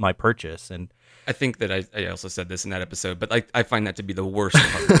my purchase. And I think that I also said this in that episode, but I find that to be the worst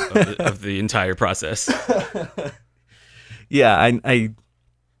part of the entire process. Yeah,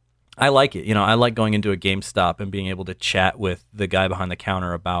 I like it. I like going into a GameStop and being able to chat with the guy behind the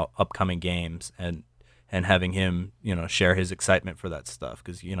counter about upcoming games and having him, share his excitement for that stuff.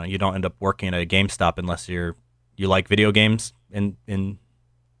 Because, you don't end up working at a GameStop unless you like video games in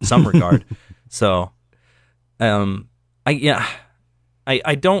some regard. So, I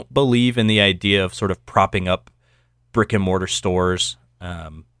don't believe in the idea of sort of propping up brick and mortar stores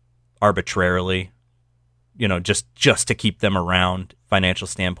arbitrarily, just to keep them around, financial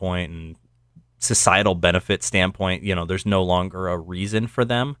standpoint and societal benefit standpoint. There's no longer a reason for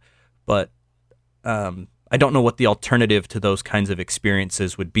them, but I don't know what the alternative to those kinds of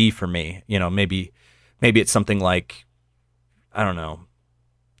experiences would be for me. Maybe it's something like, I don't know.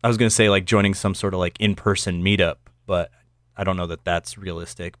 I was going to say like joining some sort of like in-person meetup, but I don't know that that's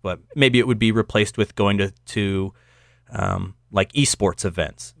realistic. But maybe it would be replaced with going to like esports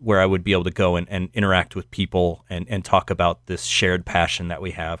events where I would be able to go and interact with people and talk about this shared passion that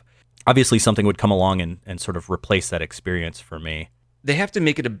we have. Obviously, something would come along and sort of replace that experience for me. They have to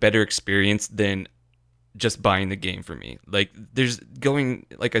make it a better experience than just buying the game for me. Like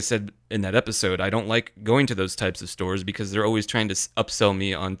like I said in that episode, I don't like going to those types of stores because they're always trying to upsell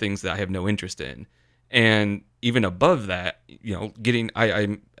me on things that I have no interest in. And even above that,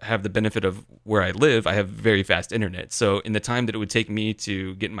 I have the benefit of where I live. I have very fast internet. So in the time that it would take me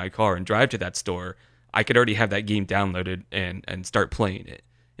to get in my car and drive to that store, I could already have that game downloaded and start playing it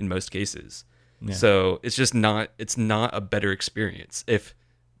in most cases. Yeah. So it's not a better experience. If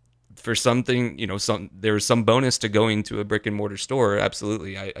for something, there's some bonus to going to a brick and mortar store,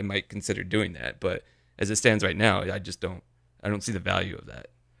 absolutely, I might consider doing that. But as it stands right now, I don't see the value of that.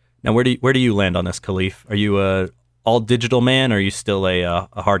 Now, where do you land on this, Khalif? Are you a all digital man, or are you still a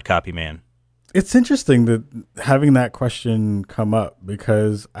hard copy man? It's interesting that having that question come up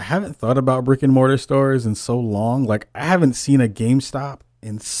because I haven't thought about brick and mortar stores in so long. Like I haven't seen a GameStop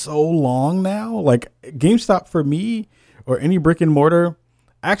in so long now. Like GameStop for me or any brick and mortar.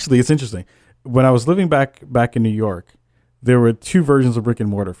 Actually, it's interesting. When I was living back in New York, there were two versions of brick and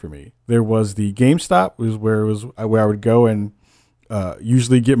mortar for me. There was the GameStop, where I would go and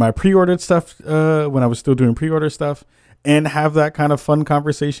usually get my pre-ordered stuff when I was still doing pre-order stuff, and have that kind of fun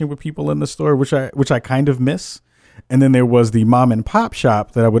conversation with people in the store, which I kind of miss. And then there was the mom and pop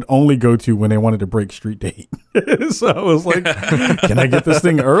shop that I would only go to when they wanted to break street date. So I was like, can I get this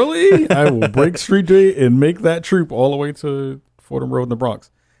thing early? I will break street date and make that troop all the way to Fordham Road in the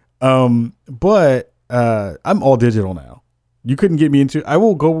Bronx. But I'm all digital now. You couldn't get me into, I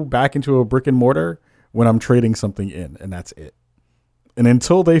will go back into a brick and mortar when I'm trading something in, and that's it. And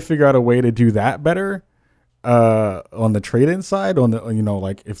until they figure out a way to do that better, on the trade-in side, on the,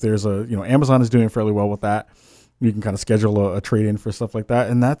 like if there's Amazon is doing fairly well with that. You can kind of schedule a trade-in for stuff like that.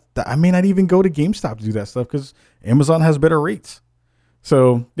 And that I may not even go to GameStop to do that stuff because Amazon has better rates.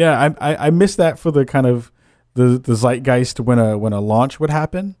 So yeah, I miss that for the kind of the zeitgeist when a launch would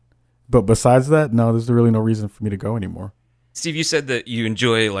happen. But besides that, no, there's really no reason for me to go anymore. Steve, you said that you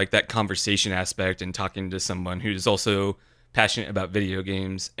enjoy like that conversation aspect and talking to someone who's also passionate about video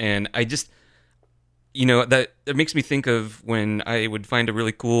games. And I just, that makes me think of when I would find a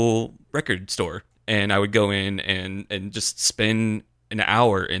really cool record store and I would go in and just spend an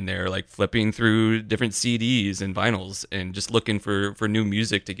hour in there, like flipping through different CDs and vinyls and just looking for new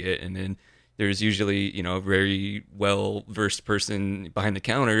music to get. And then there's usually, a very well-versed person behind the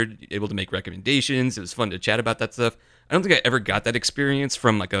counter able to make recommendations. It was fun to chat about that stuff. I don't think I ever got that experience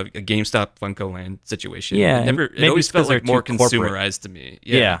from like a GameStop FuncoLand situation. Yeah, it always felt like more consumerized to me.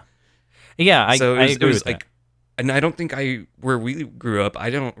 Yeah. I agree with that. And I don't think where we grew up, I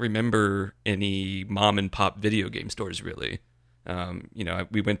don't remember any mom and pop video game stores really.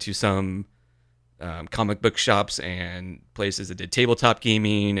 We went to some comic book shops and places that did tabletop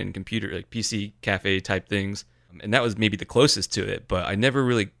gaming and computer, like PC cafe type things. And that was maybe the closest to it, but I never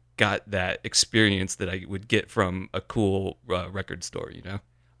really got that experience that I would get from a cool record store,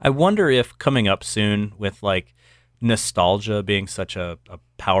 I wonder if coming up soon with like nostalgia being such a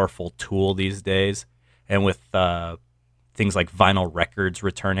powerful tool these days, and with things like vinyl records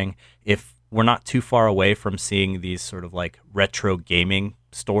returning, if we're not too far away from seeing these sort of like retro gaming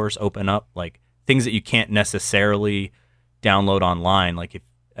stores open up, like things that you can't necessarily download online. Like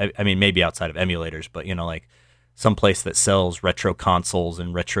maybe outside of emulators, but like some place that sells retro consoles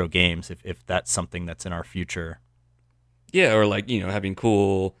and retro games, if that's something that's in our future. Yeah, or like, having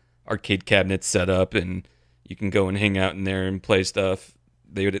cool arcade cabinets set up and you can go and hang out in there and play stuff.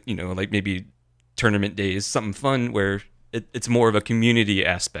 They would, like maybe tournament days, something fun where it's more of a community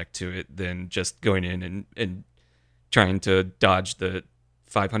aspect to it than just going in and trying to dodge the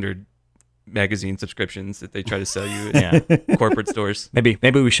 500 magazine subscriptions that they try to sell you at corporate stores. Maybe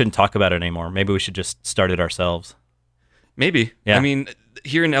we shouldn't talk about it anymore. Maybe we should just start it ourselves. Maybe. Yeah. I mean,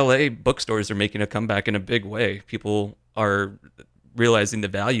 here in LA, bookstores are making a comeback in a big way. People are realizing the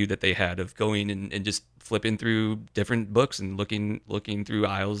value that they had of going and just flipping through different books and looking through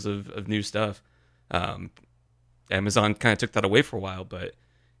aisles of new stuff. Amazon kind of took that away for a while, but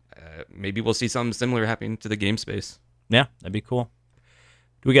maybe we'll see something similar happening to the game space. Yeah, that'd be cool.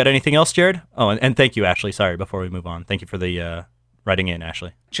 Do we got anything else, Jared? Oh, and thank you, Ashley. Sorry, before we move on. Thank you for the writing in,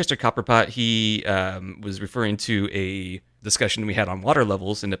 Ashley. Chester Copperpot, he was referring to a discussion we had on water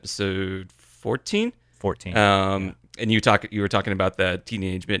levels in episode 14. 14. And you were talking about the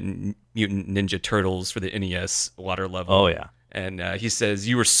Teenage Mutant Ninja Turtles for the NES water level. Oh, yeah. And he says,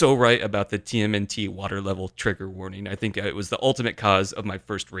 you were so right about the TMNT water level trigger warning. I think it was the ultimate cause of my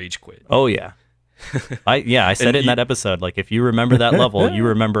first rage quit. Oh, yeah. I said it in that episode. Like, if you remember that level, you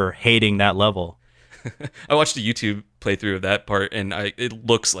remember hating that level. I watched a YouTube playthrough of that part, and it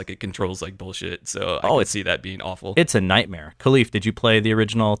looks like it controls like bullshit. So I can see that being awful. It's a nightmare. Khalif, did you play the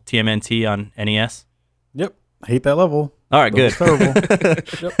original TMNT on NES? Yep. I hate that level. All right, good. Terrible.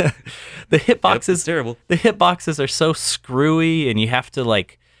 Yep. The hitboxes, terrible. The hitboxes are so screwy, and you have to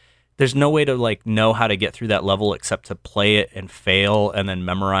like. There's no way to like know how to get through that level except to play it and fail, and then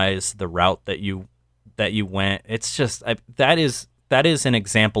memorize the route that you went. It's just that is an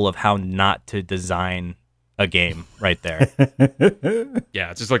example of how not to design a game right there.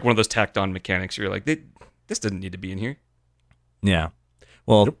 Yeah, it's just like one of those tacked on mechanics. You're like, this doesn't need to be in here. Yeah.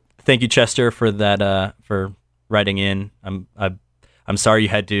 Well, thank you, Chester, for that. For writing in. I'm sorry you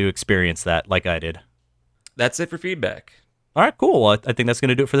had to experience that like I did. That's it for feedback. All right, cool. Well, I think that's going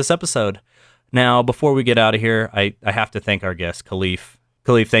to do it for this episode. Now, before we get out of here, I have to thank our guest, Khalif.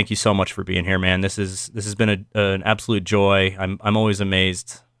 Khalif, thank you so much for being here, man. This has been an absolute joy. I'm always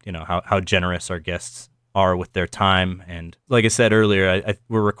amazed, how generous our guests are with their time. And like I said earlier,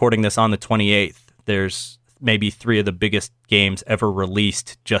 we're recording this on the 28th. There's maybe 3 of the biggest games ever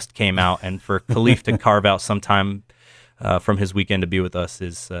released just came out, and for Khalif to carve out some time from his weekend to be with us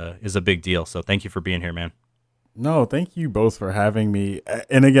is a big deal. So thank you for being here, man. No, thank you both for having me.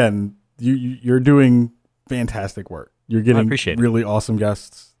 And again, you're doing fantastic work. You're getting really awesome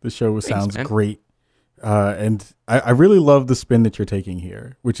guests. The show sounds great. And I really love the spin that you're taking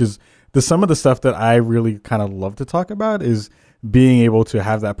here, which is some of the stuff that I really kind of love to talk about is being able to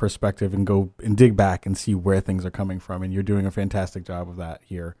have that perspective and go and dig back and see where things are coming from. And you're doing a fantastic job of that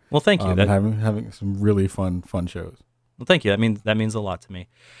here. Well, thank you. Having some really fun shows. Well, thank you. That means a lot to me.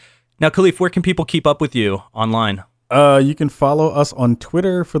 Now, Khalif, where can people keep up with you online? You can follow us on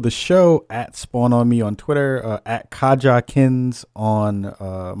Twitter for the show at Spawn on Me on Twitter, at Kajakins on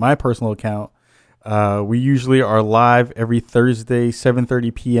my personal account. We usually are live every Thursday,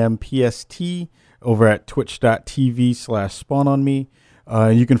 7:30 p.m. PST over at twitch.tv/Spawn on Me.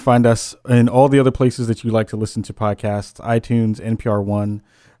 You can find us in all the other places that you like to listen to podcasts, iTunes, NPR One.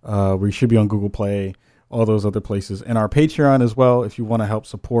 We should be on Google Play, all those other places, and our Patreon as well. If you want to help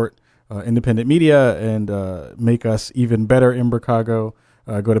support independent media and make us even better in Chicago,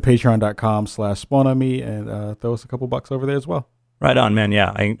 go to patreon.com/spawnonme and throw us a couple bucks over there as well. Right on, man.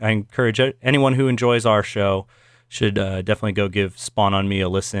 Yeah, I encourage anyone who enjoys our show should definitely go give Spawn on Me a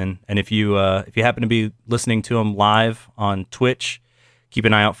listen. And if you happen to be listening to them live on Twitch, keep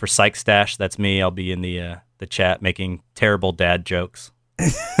an eye out for Psych Stash. That's me. I'll be in the chat making terrible dad jokes.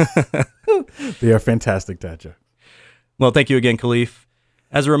 They are fantastic dad jokes. Well, thank you again, Khalif.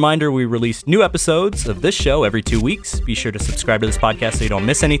 As a reminder, we release new episodes of this show every 2 weeks. Be sure to subscribe to this podcast so you don't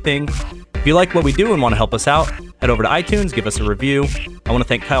miss anything. If you like what we do and want to help us out, head over to iTunes, give us a review. I want to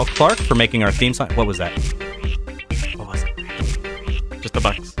thank Kyle Clark for making our theme song. What was that? What was it? Just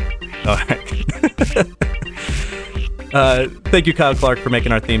 $1. All right. Thank you, Kyle Clark, for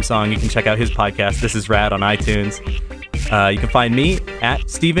making our theme song. You can check out his podcast, This Is Rad, on iTunes. You can find me at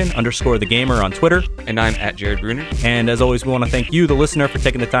Steven_the_gamer on Twitter. And I'm at Jared Bruner. And as always, we want to thank you, the listener, for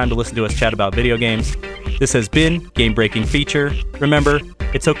taking the time to listen to us chat about video games. This has been Game Breaking Feature. Remember,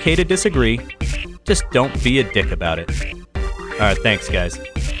 it's okay to disagree. Just don't be a dick about it. All right, thanks, guys.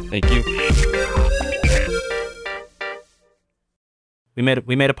 Thank you. We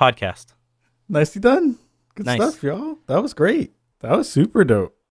made a podcast. Nicely done. Good Nice stuff, y'all. That was great. That was super dope.